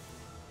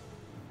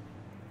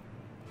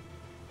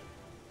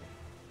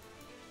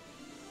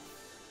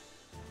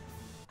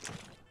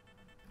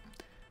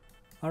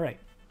 Alright.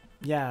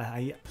 Yeah,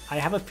 I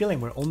have a feeling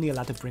we're only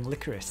allowed to bring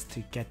Licorice to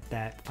get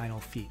that final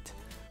feat.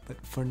 But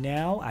for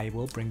now, I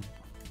will bring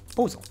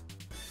Bozel.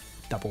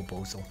 Double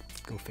Bozel.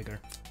 Go figure.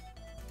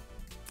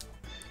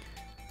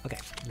 Okay,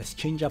 let's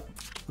change up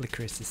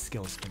Licorice's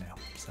skills for now.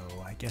 So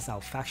I guess I'll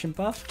faction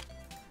buff,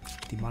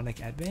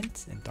 Demonic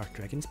Advent, and Dark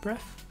Dragon's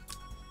Breath.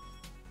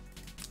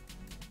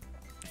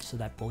 So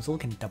that Bozel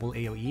can double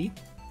AoE.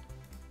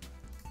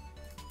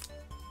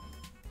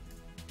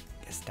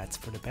 Guess that's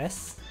for the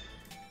best.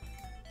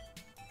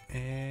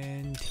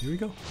 And here we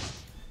go.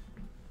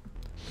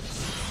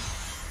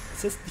 It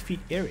says defeat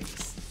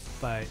Ares,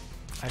 but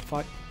I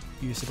thought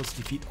you were supposed to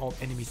defeat all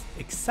enemies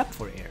except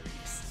for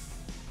Ares.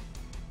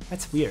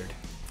 That's weird.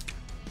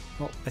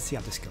 Well, let's see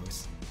how this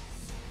goes.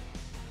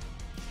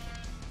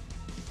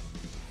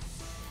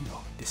 No,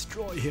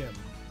 destroy him.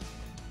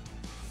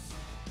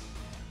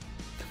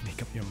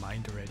 Make up your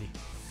mind already.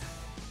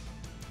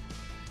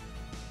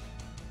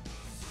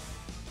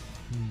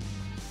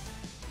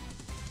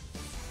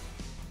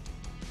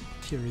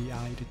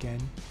 Teary-eyed again.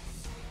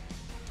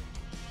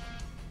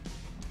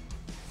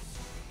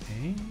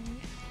 Okay.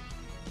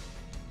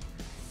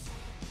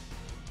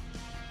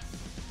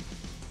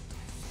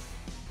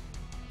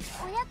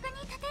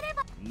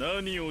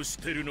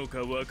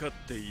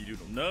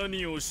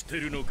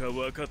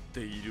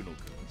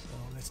 So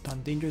let's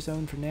stun Danger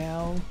Zone for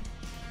now.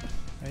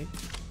 Right?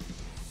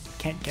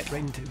 Can't get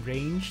right into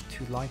range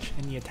to launch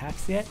any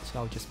attacks yet, so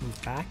I'll just move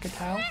back a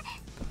tile.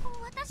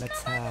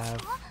 Let's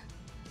have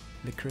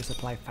Licorice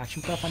apply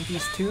faction buff on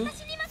these two.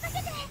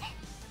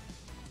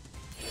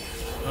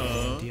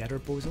 The other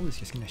Bozel is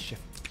just gonna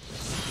shift.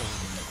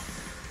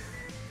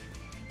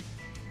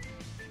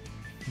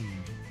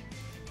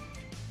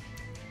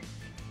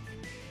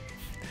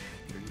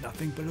 You're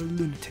nothing but a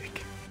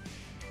lunatic.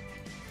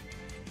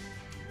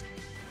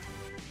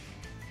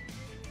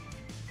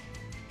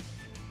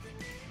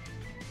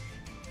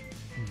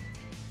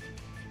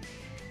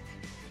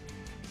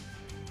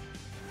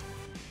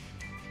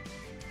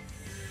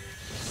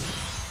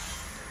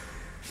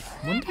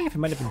 I'm wondering if it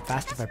might have been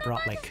fast if I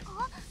brought like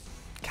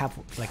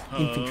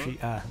infantry,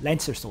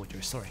 Lancer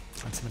soldiers, sorry,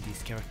 on some of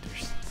these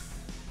characters.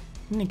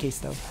 In any case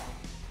though,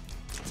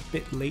 it's a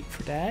bit late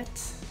for that,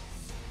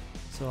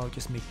 so I'll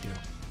just make do.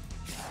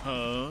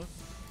 Although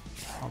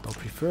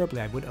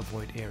preferably I would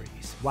avoid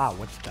Ares. Wow,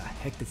 what the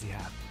heck does he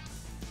have?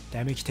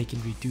 Damage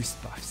taken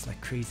reduced buffs, like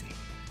crazy.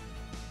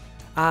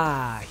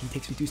 Ah, he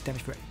takes reduced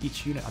damage for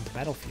each unit on the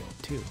battlefield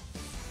too.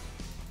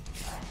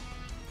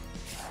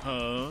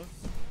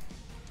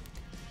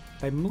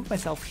 If I move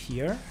myself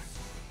here,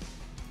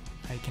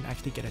 I can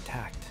actually get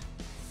attacked.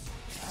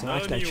 So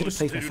actually I should have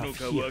placed myself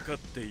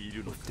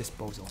here with this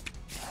Bozel.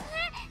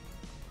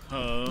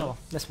 No,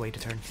 let's wait a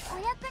turn.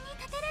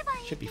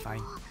 Should be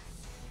fine.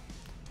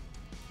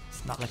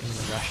 It's not like I'm in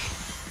a rush.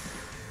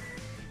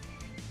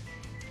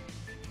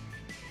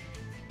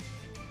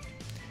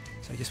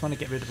 So I just want to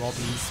get rid of all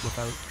these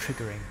without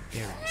triggering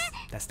Ares.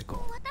 That's the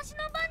goal.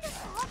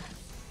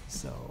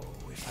 So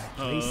if I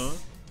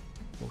place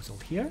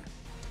Bozel here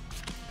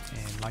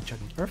and launch out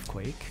an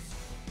Earthquake,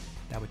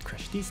 that would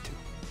crush these two.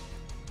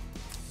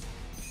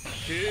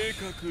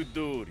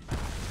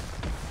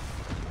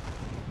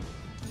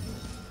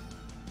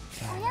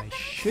 And I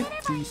should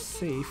be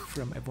safe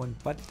from everyone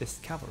but this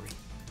cavalry.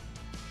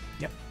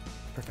 Yep,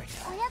 perfect.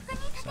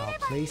 So I'll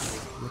place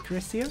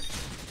Licorice here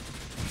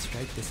and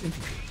strike this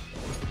infantry.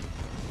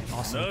 And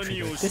also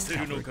trigger this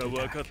cavalry to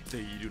attack.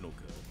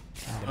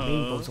 And the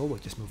main Bozel will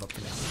just move up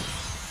for now.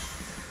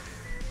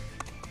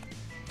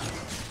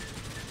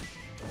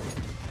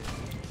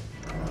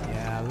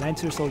 Yeah,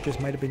 Lancer soldiers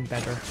might have been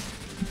better.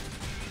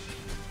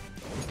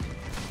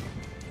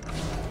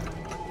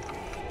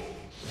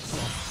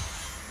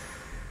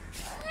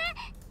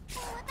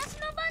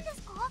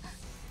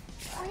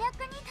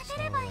 So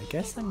I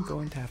guess I'm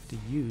going to have to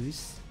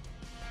use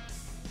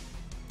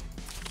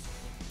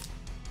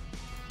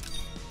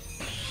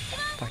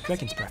Black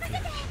Dragon's Breath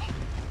here.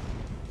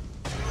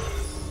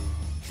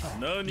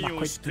 Oh, not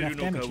quite enough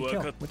damage to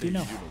kill. What do you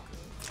know?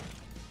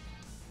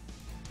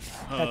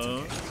 That's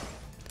okay.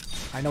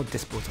 I know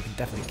this Bozel can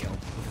definitely kill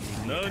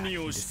with a melee attack in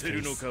this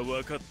case.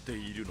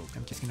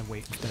 I'm just gonna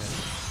wait with the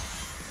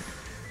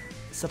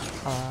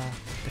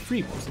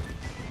free Bozel.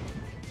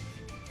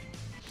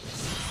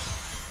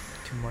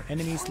 2 more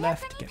enemies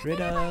left to get rid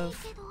of.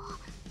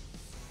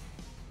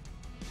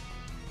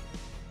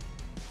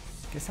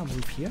 Guess I'll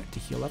move here to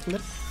heal up a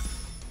little.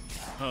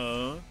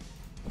 And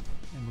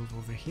move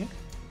over here.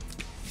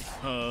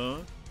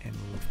 And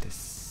move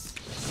this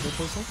other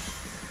Bozel.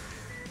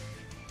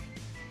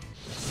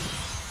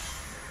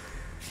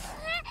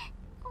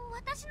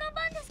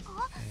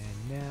 And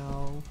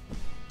now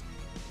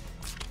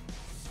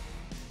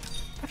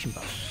action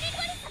bow.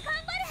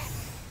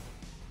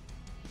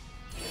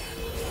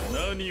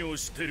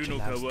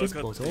 Allows this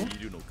Bozel,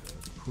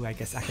 who I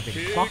guess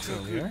activated clocks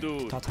earlier,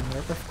 taught him their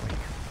earthquake.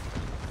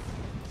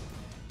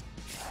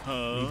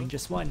 Leaving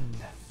just 1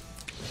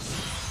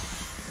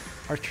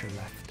 archer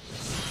left.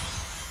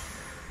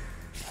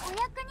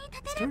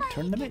 Is there a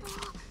turn limit?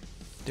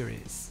 There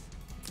is.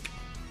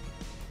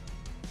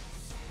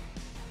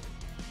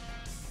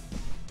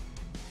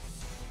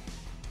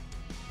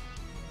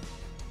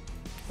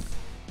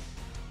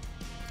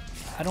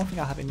 I don't think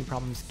I'll have any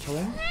problems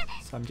killing,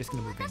 so I'm just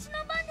gonna move in.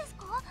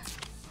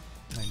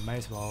 And I might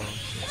as well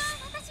just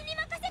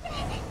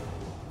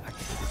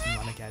activate this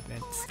demonic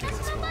advent skill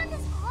as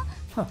well.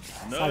 Huh,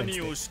 silenced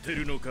it.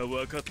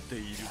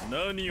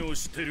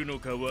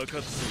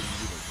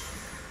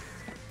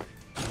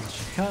 And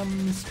she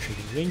comes,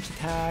 trading range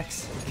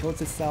attacks,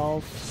 kills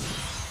itself,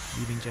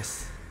 leaving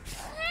just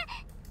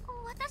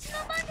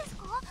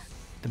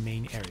the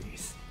main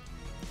Ares.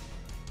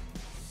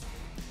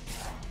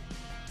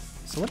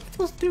 So what am I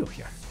supposed to do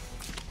here?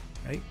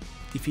 Right?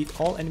 Defeat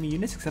all enemy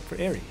units except for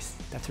Ares.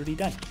 That's already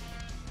done.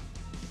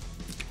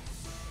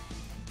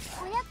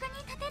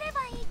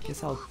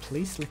 Guess I'll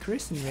place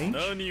Licorice in range.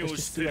 Let's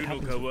just see what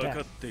happens with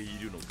that.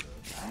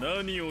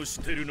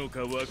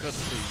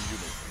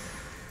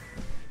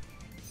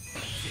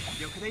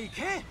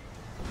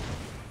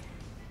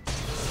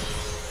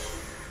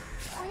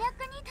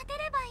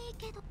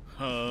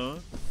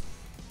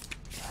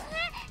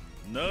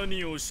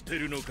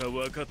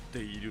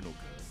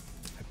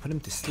 I put him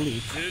to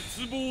sleep.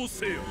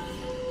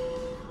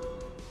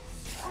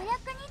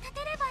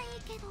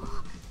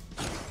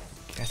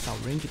 Guess I'll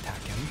range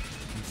attack him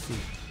and see.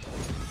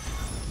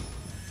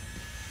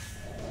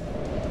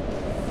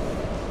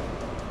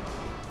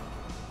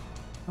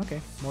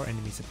 Okay, more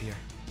enemies appear.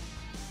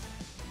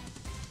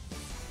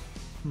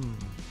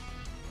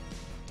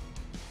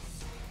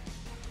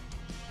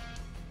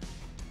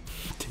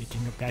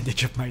 Taking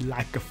advantage of my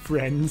lack of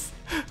friends.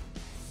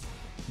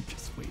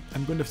 Just wait,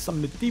 I'm going to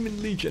summon the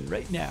Demon Legion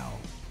right now.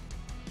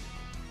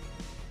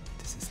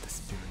 This is the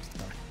Spirit's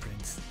Dark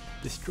Prince.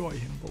 Destroy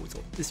him,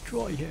 Bozel.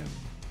 Destroy him.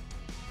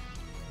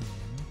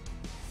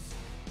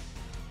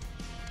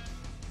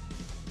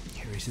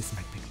 Ares is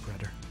my big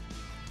brother.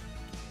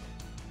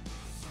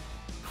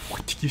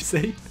 What did you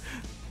say?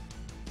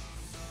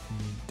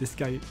 This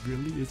guy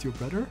really is your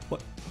brother?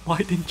 What? Why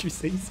didn't you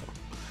say so?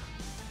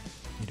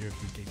 Neither of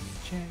you gave me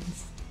a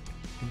chance.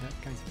 In that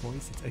guy's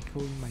voice, it's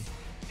echoing in my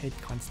head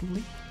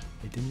constantly.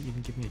 They didn't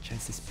even give me a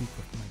chance to speak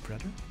with my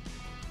brother.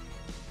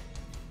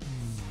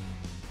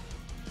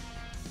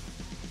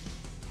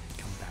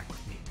 Come back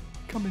with me.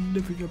 Come and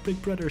live with your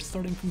big brother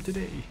starting from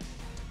today.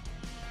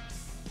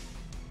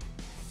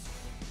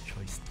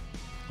 Choice.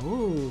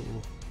 Oh!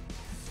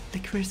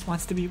 Licorice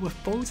wants to be with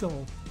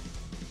Bozel.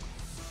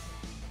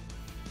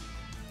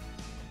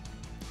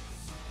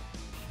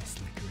 Yes,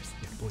 Licorice,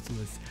 if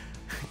Bozel is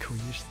going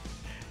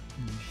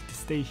to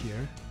stay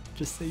here,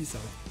 just say so.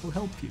 We'll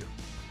help you.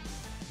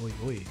 Oi,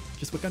 oi.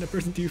 Just what kind of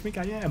person do you think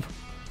I am?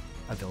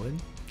 A villain?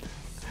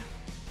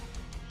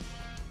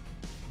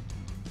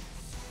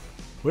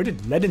 Where did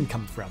Ledin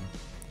come from?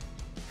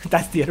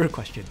 That's the other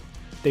question.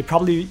 It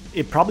probably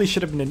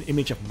should have been an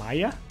image of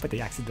Maya, but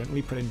they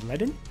accidentally put in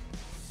Ledin.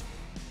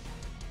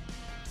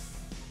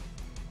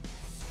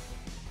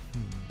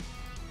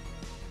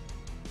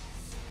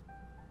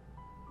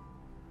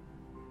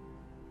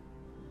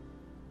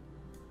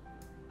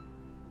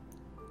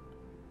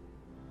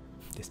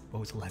 This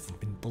Bozel hasn't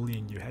been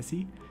bullying you, has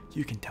he?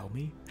 You can tell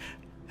me.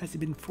 Has he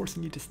been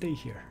forcing you to stay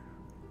here?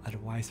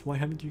 Otherwise, why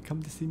haven't you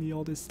come to see me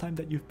all this time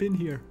that you've been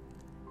here?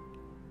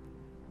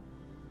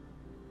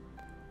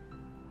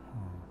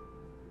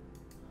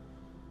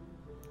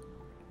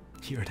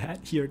 Hear that?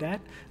 Hear that?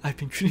 I've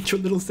been treating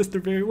your little sister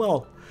very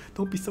well.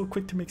 Don't be so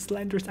quick to make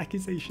slanderous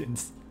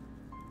accusations.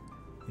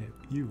 Yeah,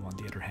 you, on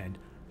the other hand,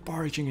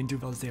 barging into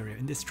Vouchers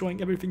and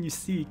destroying everything you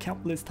see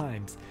countless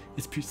times.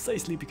 It's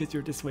precisely because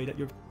you're this way that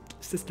your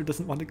sister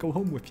doesn't want to go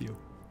home with you.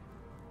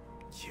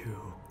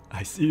 You,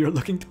 I see you're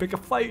looking to pick a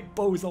fight,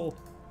 Bozel.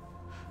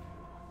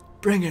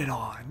 Bring it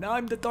on,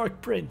 I'm the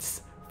Dark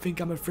Prince. Think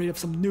I'm afraid of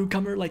some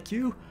newcomer like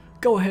you?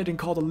 Go ahead and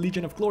call the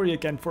Legion of Glory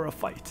again for a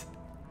fight.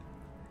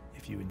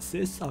 If you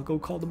insist, I'll go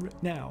call them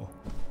now.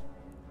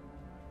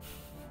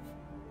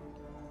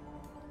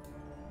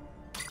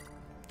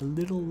 The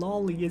little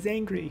lolly is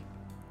angry.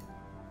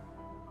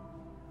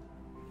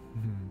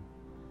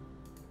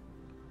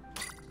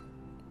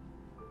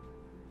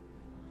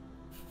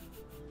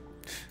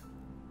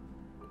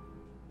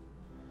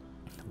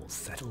 We'll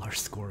settle our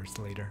scores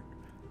later.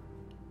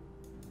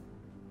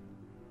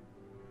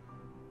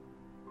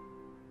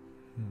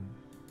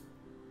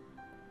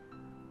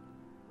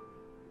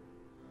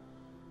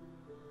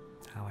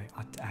 How I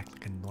ought to act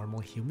like a normal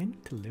human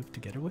to live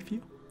together with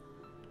you?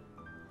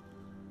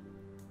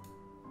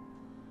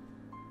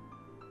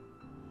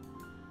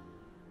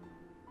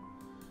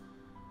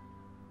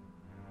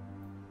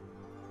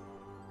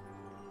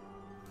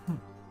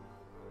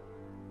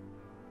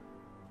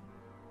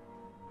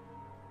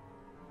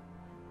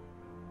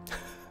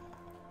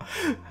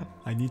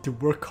 I need to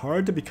work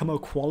hard to become a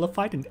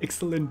qualified and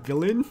excellent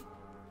villain?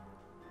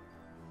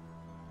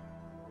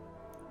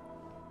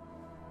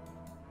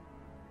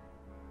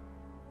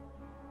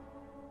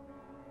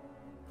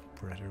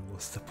 Brother will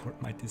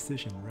support my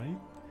decision, right?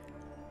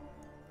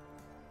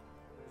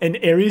 And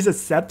Ares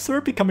accepts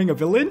her becoming a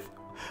villain?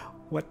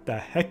 What the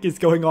heck is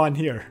going on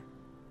here?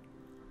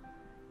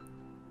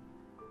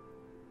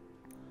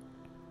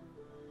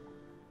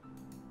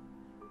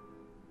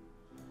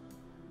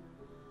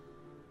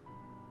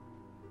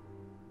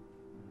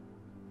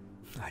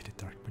 I, the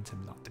Dark Prince,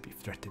 am not to be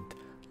threatened.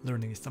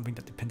 Learning is something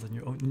that depends on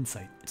your own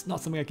insight. It's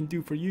not something I can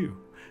do for you.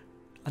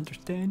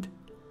 Understand?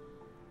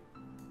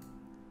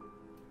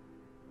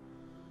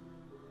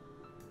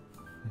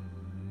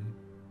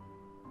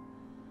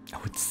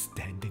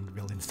 Outstanding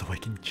villain, so I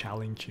can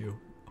challenge you.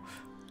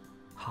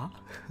 Huh?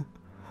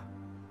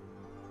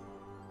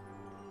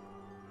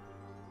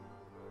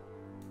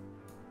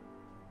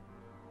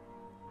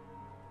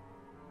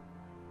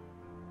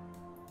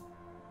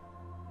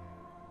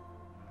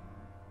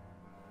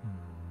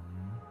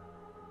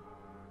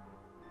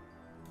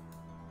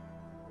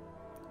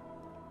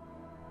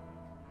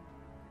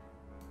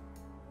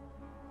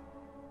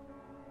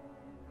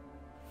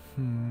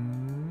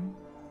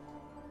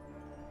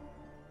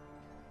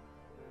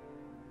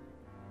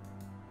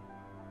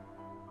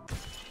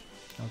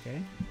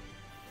 Okay.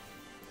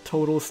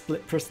 Total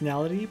split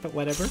personality, but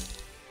whatever.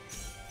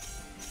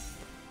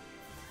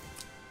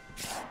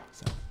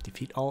 So,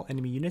 defeat all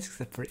enemy units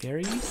except for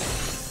Ares.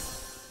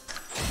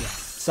 Yeah.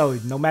 So,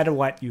 no matter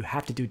what, you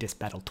have to do this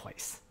battle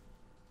twice.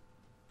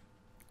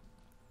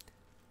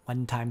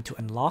 One time to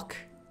unlock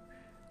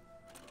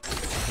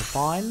the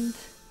bond,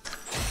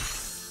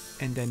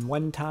 and then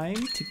one time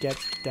to get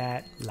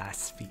that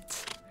last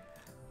feat.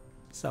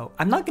 So,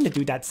 I'm not going to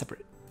do that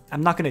separate.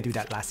 I'm not going to do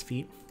that last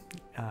feat.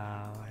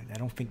 I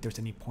don't think there's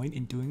any point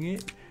in doing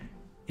it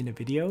in a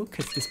video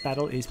because this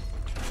battle is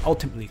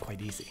ultimately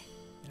quite easy.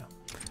 You know?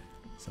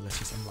 So let's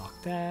just unlock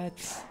that.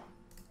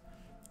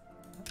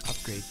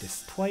 Upgrade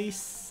this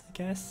twice, I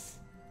guess.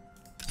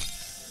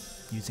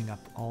 Using up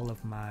all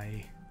of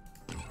my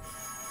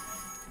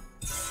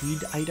seed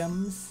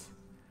items.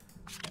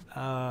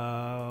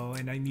 Oh,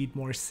 and I need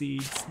more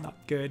seeds. Not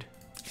good.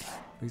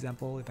 For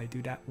example, if I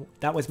do that,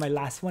 that was my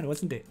last one,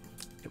 wasn't it?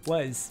 It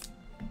was.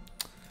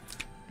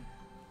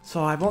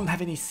 So I won't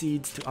have any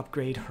seeds to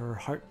upgrade her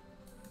heart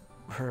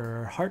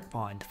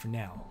bond for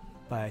now,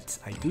 but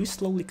I do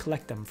slowly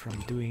collect them from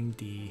doing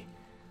the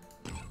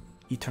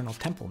Eternal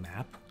Temple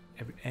map,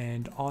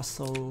 and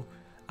also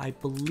I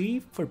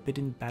believe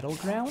Forbidden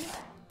Battleground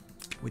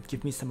would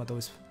give me some of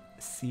those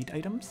seed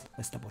items.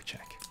 Let's double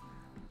check.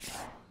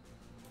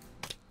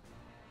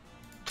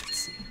 Let's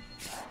see.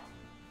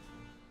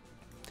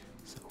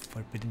 So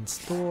Forbidden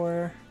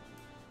Store.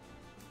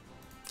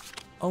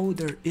 Oh,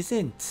 there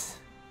isn't.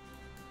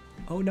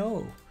 Oh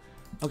no.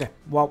 Okay,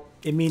 well,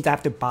 it means I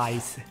have to buy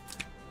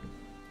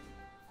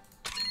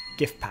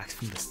gift packs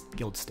from the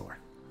guild store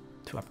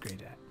to upgrade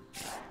that.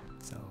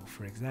 So,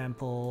 for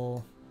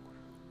example,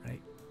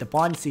 right, the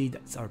bond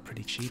seeds are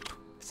pretty cheap,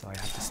 so I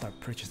have to start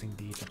purchasing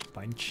these a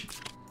bunch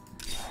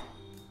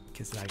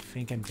because I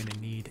think I'm gonna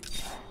need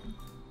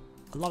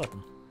a lot of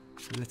them.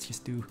 So let's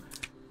just do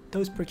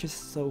those purchases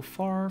so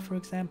far, for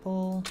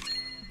example,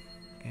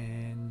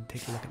 and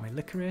take a look at my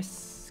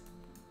licorice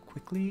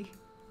quickly.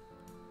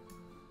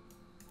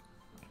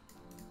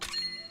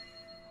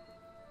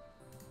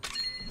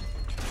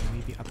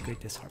 Maybe upgrade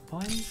this heart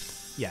bond.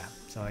 Yeah,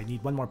 so I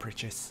need one more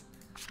purchase.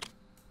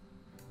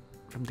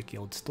 from the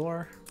guild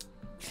store.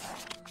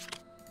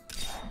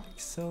 Like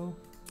so.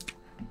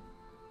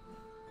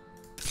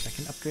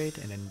 Second upgrade,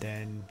 and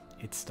then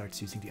it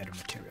starts using the other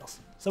materials.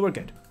 So we're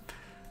good.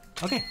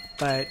 Okay,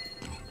 but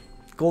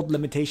gold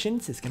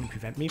limitations is going to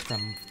prevent me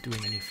from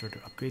doing any further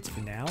upgrades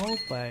for now,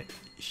 but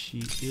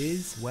she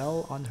is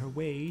well on her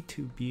way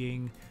to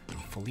being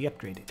fully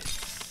upgraded.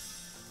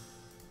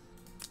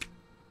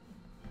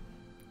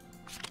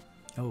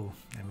 Oh,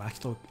 I'm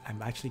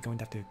actually going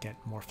to have to get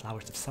more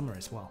Flowers of Summer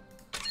as well.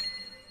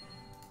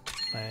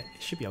 But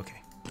it should be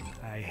okay.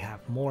 I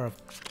have more of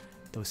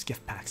those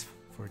gift packs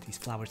for these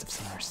Flowers of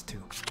Summers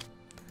too.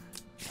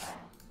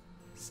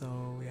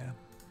 So yeah,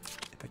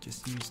 if I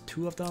just use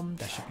 2 of them,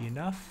 that should be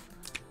enough.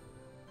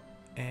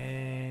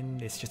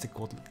 And it's just a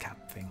gold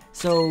cap thing.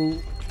 So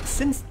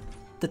since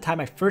the time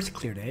I first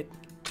cleared it,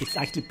 it's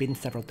actually been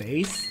several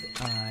days,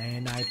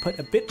 and I put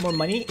a bit more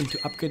money into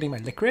upgrading my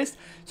Licorice,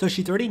 so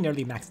she's already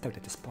nearly maxed out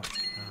at this point.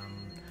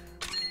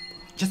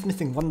 Just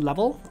missing 1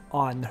 level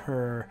on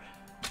her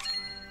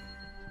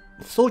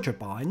Soldier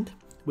Bond,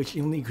 which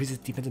only increases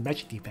defense and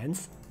magic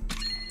defense,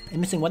 and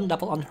missing 1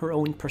 level on her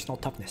own personal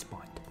toughness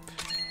bond.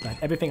 But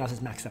everything else is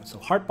maxed out. So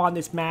Heart Bond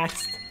is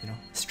maxed,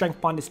 Strength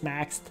Bond is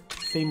maxed,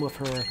 same with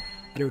her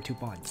other 2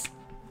 bonds.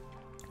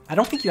 I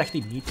don't think you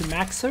actually need to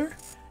max her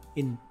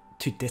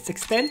to this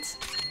extent,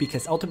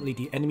 because ultimately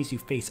the enemies you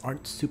face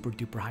aren't super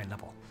duper high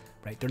level,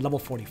 right? They're level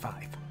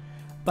 45.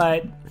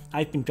 But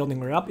I've been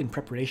building her up in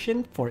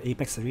preparation for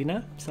Apex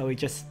Arena, so it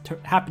just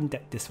happened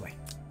this way.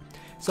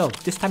 So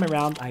this time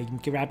around, I'm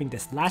grabbing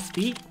this last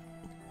beat,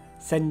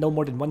 send no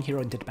more than 1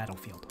 hero into the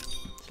battlefield.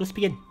 So let's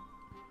begin.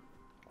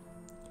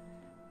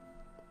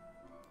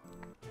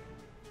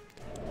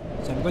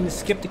 So I'm going to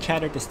skip the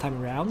chatter this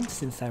time around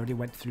since I already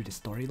went through the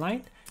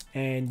storyline,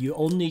 and you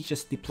only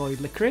just deploy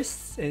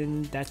Licorice,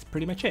 and that's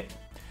pretty much it.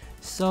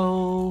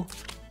 So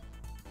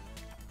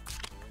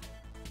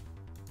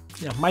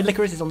my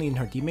Licorice is only in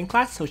her demon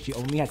class, so she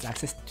only has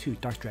access to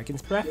Dark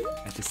Dragon's Breath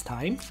at this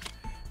time.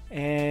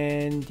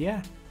 And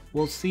yeah,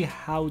 we'll see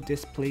how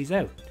this plays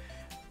out.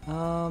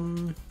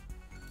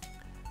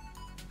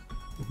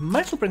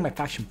 Might as well bring my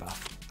faction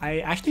buff. I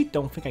actually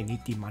don't think I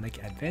need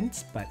Demonic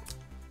Advent, but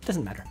it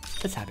doesn't matter.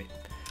 Let's have it.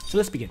 So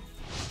let's begin.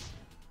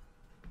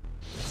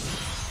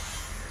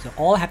 So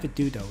all I have to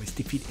do though is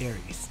defeat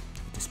Ares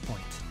at this point.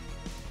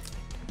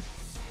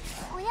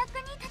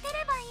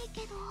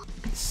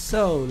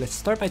 So let's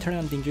start by turning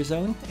on Danger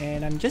Zone,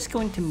 and I'm just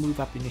going to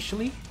move up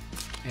initially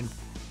and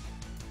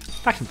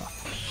faction buff.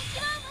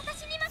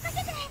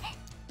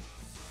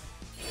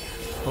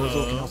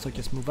 Bozel can also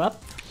just move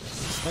up,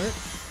 start,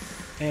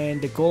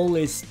 and the goal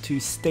is to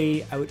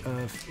stay out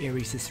of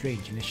Ares'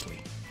 range initially.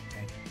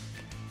 Okay.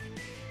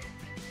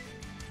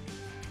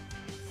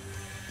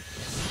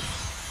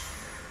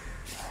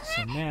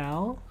 So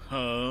now,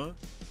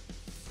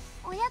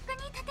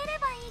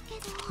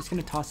 just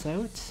gonna toss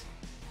out.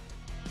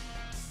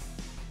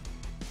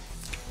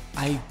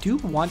 I do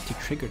want to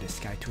trigger this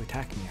guy to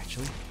attack me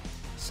actually.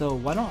 So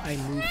why don't I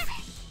move,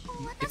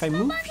 if I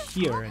move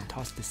here and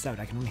toss this out,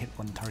 I can only hit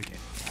 1 target.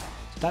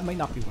 So that might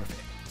not be worth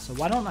it. So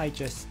why don't I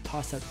just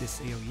toss out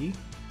this AoE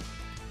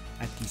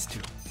at these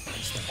 2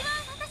 instead.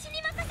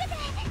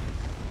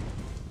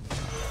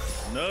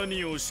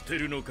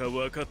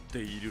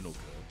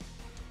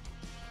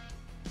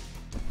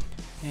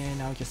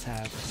 And I'll just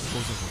have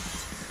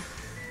Bozel.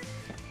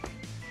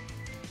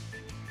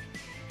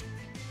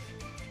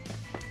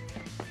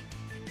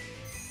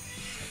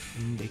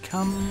 In they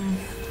come.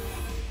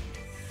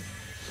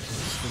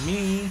 This for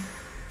me.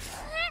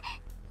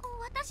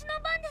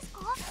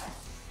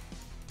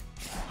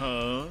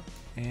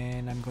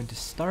 And I'm going to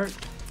start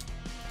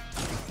a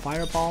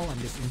fireball on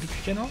this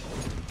infantry general.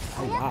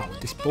 Oh wow,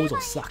 this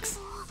Bozel sucks.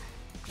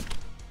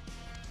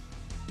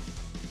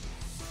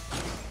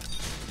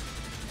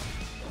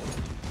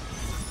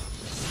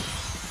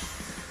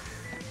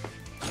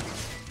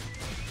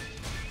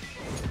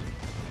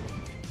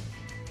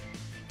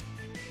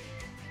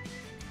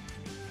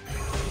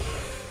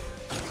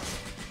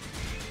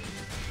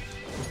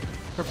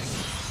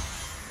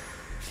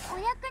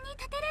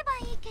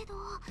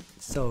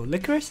 So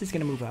Licorice is going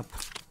to move up,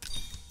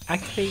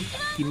 activate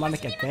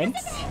Demonic Advent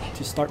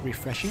to start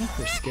refreshing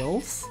her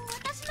skills,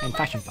 and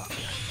faction buff.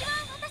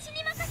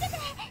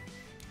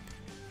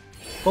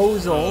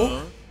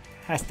 Bozel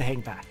has to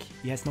hang back.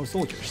 He has no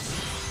soldiers,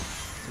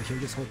 so he'll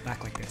just hold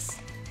back like this.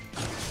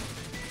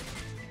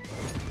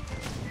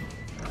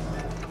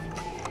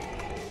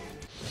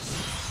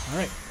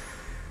 Alright.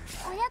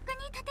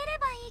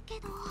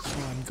 So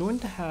I'm going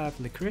to have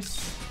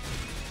Licorice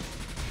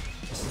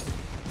just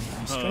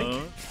strike.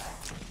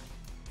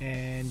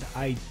 And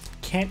I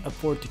can't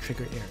afford to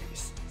trigger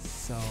Ares,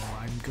 so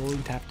I'm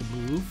going to have to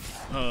move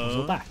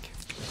Bozel back.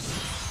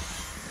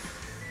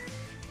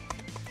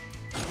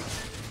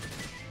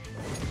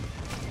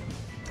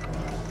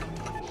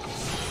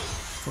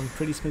 Going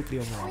pretty smoothly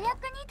overall.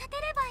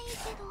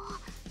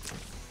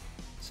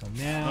 So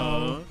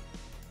now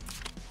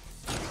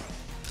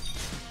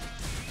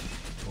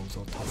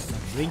Bozel tosses out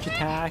a range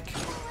attack,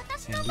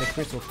 And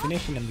Licorice will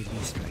finish in a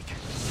melee strike.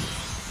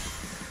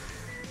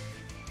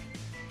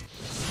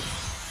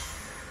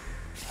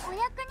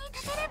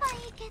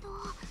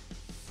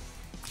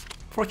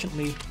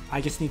 Fortunately, I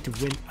just need to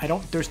win.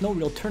 There's no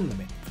real turn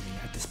limit for me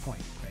at this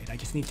point, right? I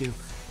just need to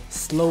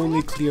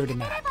slowly clear the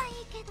map.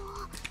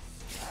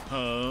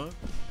 Huh?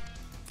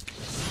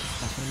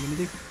 That's what I'm gonna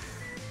do.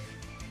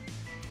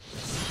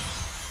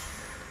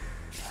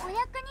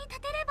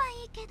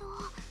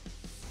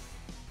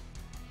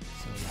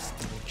 So let's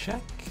double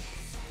check.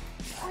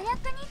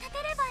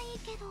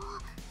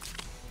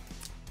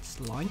 Let's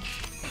launch.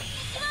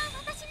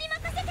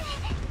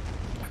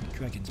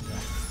 Dragon's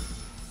Breath.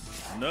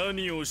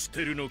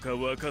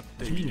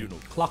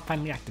 Clock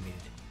finally activated.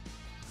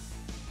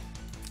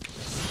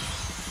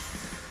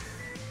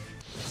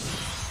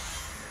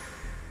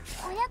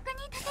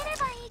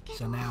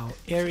 So now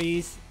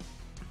Ares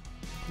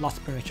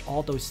lost pretty much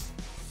all those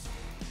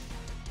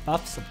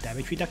buffs of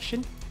damage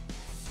reduction,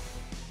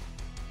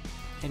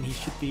 and he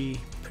should be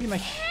pretty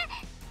much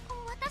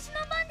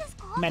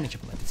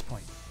manageable at this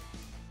point.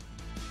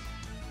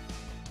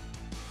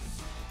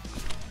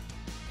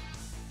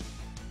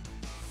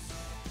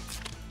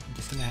 I'm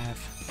just gonna have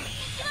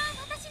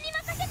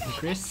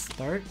Chris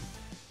start.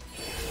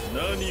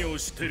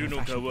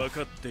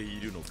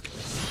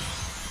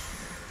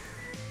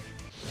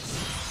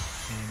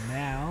 And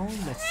now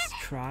let's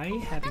try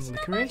having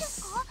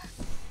Licorice.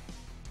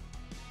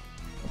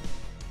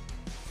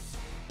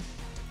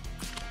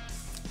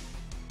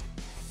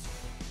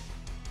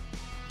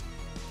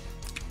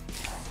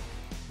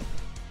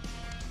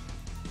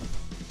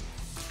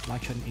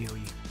 Launch on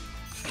AoE.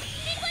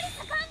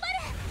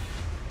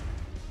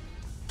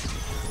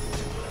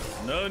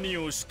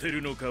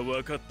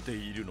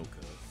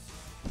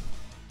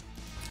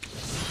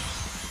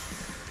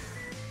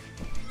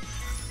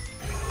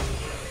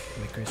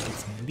 Licorice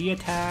gets melee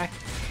attack,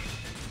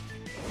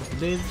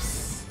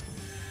 lives,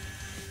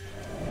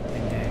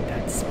 and then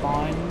that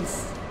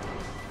spawns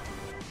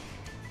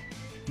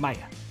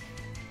Maya,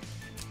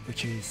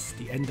 which is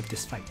the end of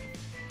this fight.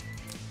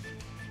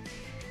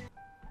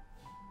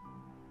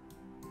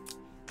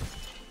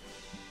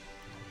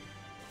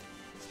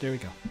 So there we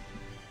go.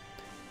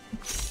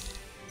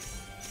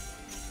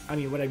 I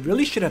mean, what I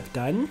really should have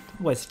done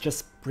was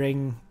just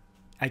bring,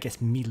 I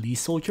guess, melee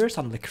soldiers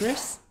on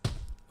Licorice,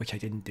 which I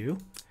didn't do.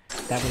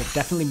 That would have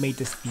definitely made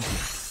this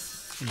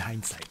easier in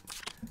hindsight.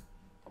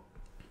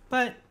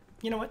 But,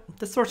 you know what?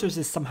 The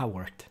sorceresses somehow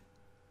worked.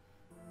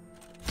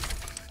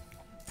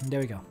 And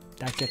there we go.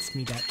 That gets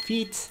me that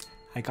feat.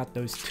 I got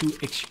those 2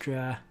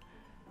 extra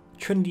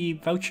Trinity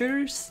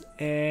vouchers,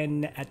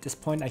 and at this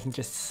point I can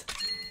just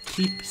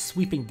keep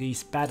sweeping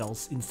these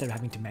battles instead of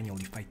having to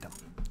manually fight them.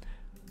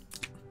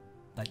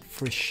 But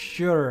for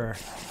sure,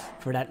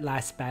 for that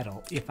last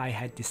battle, if I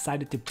had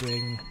decided to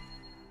bring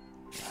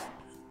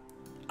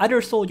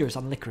other soldiers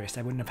on Licorice,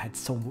 I wouldn't have had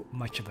so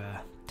much of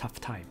a tough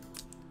time,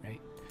 right?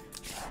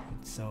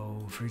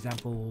 So, for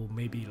example,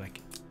 maybe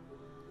like,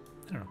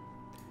 I don't know.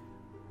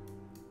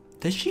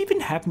 Does she even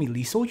have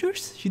melee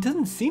soldiers? She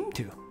doesn't seem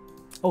to.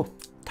 Oh,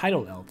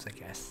 tidal elves, I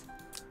guess.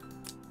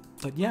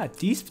 But yeah,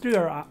 these 3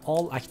 are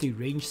all actually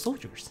ranged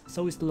soldiers.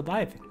 So is the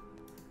Leviathan.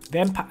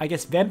 I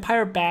guess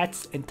vampire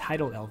bats and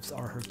tidal elves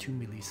are her 2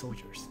 melee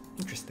soldiers.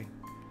 Interesting.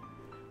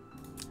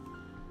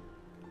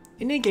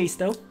 In any case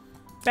though,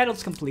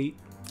 battle's complete.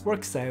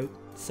 Works out.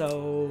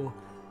 So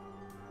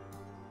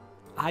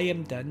I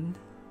am done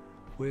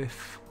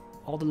with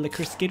all the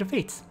Licorice Gate of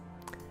Fates.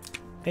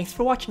 Thanks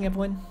for watching,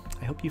 everyone.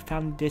 I hope you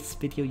found this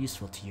video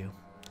useful to you.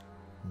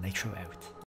 Nitro out.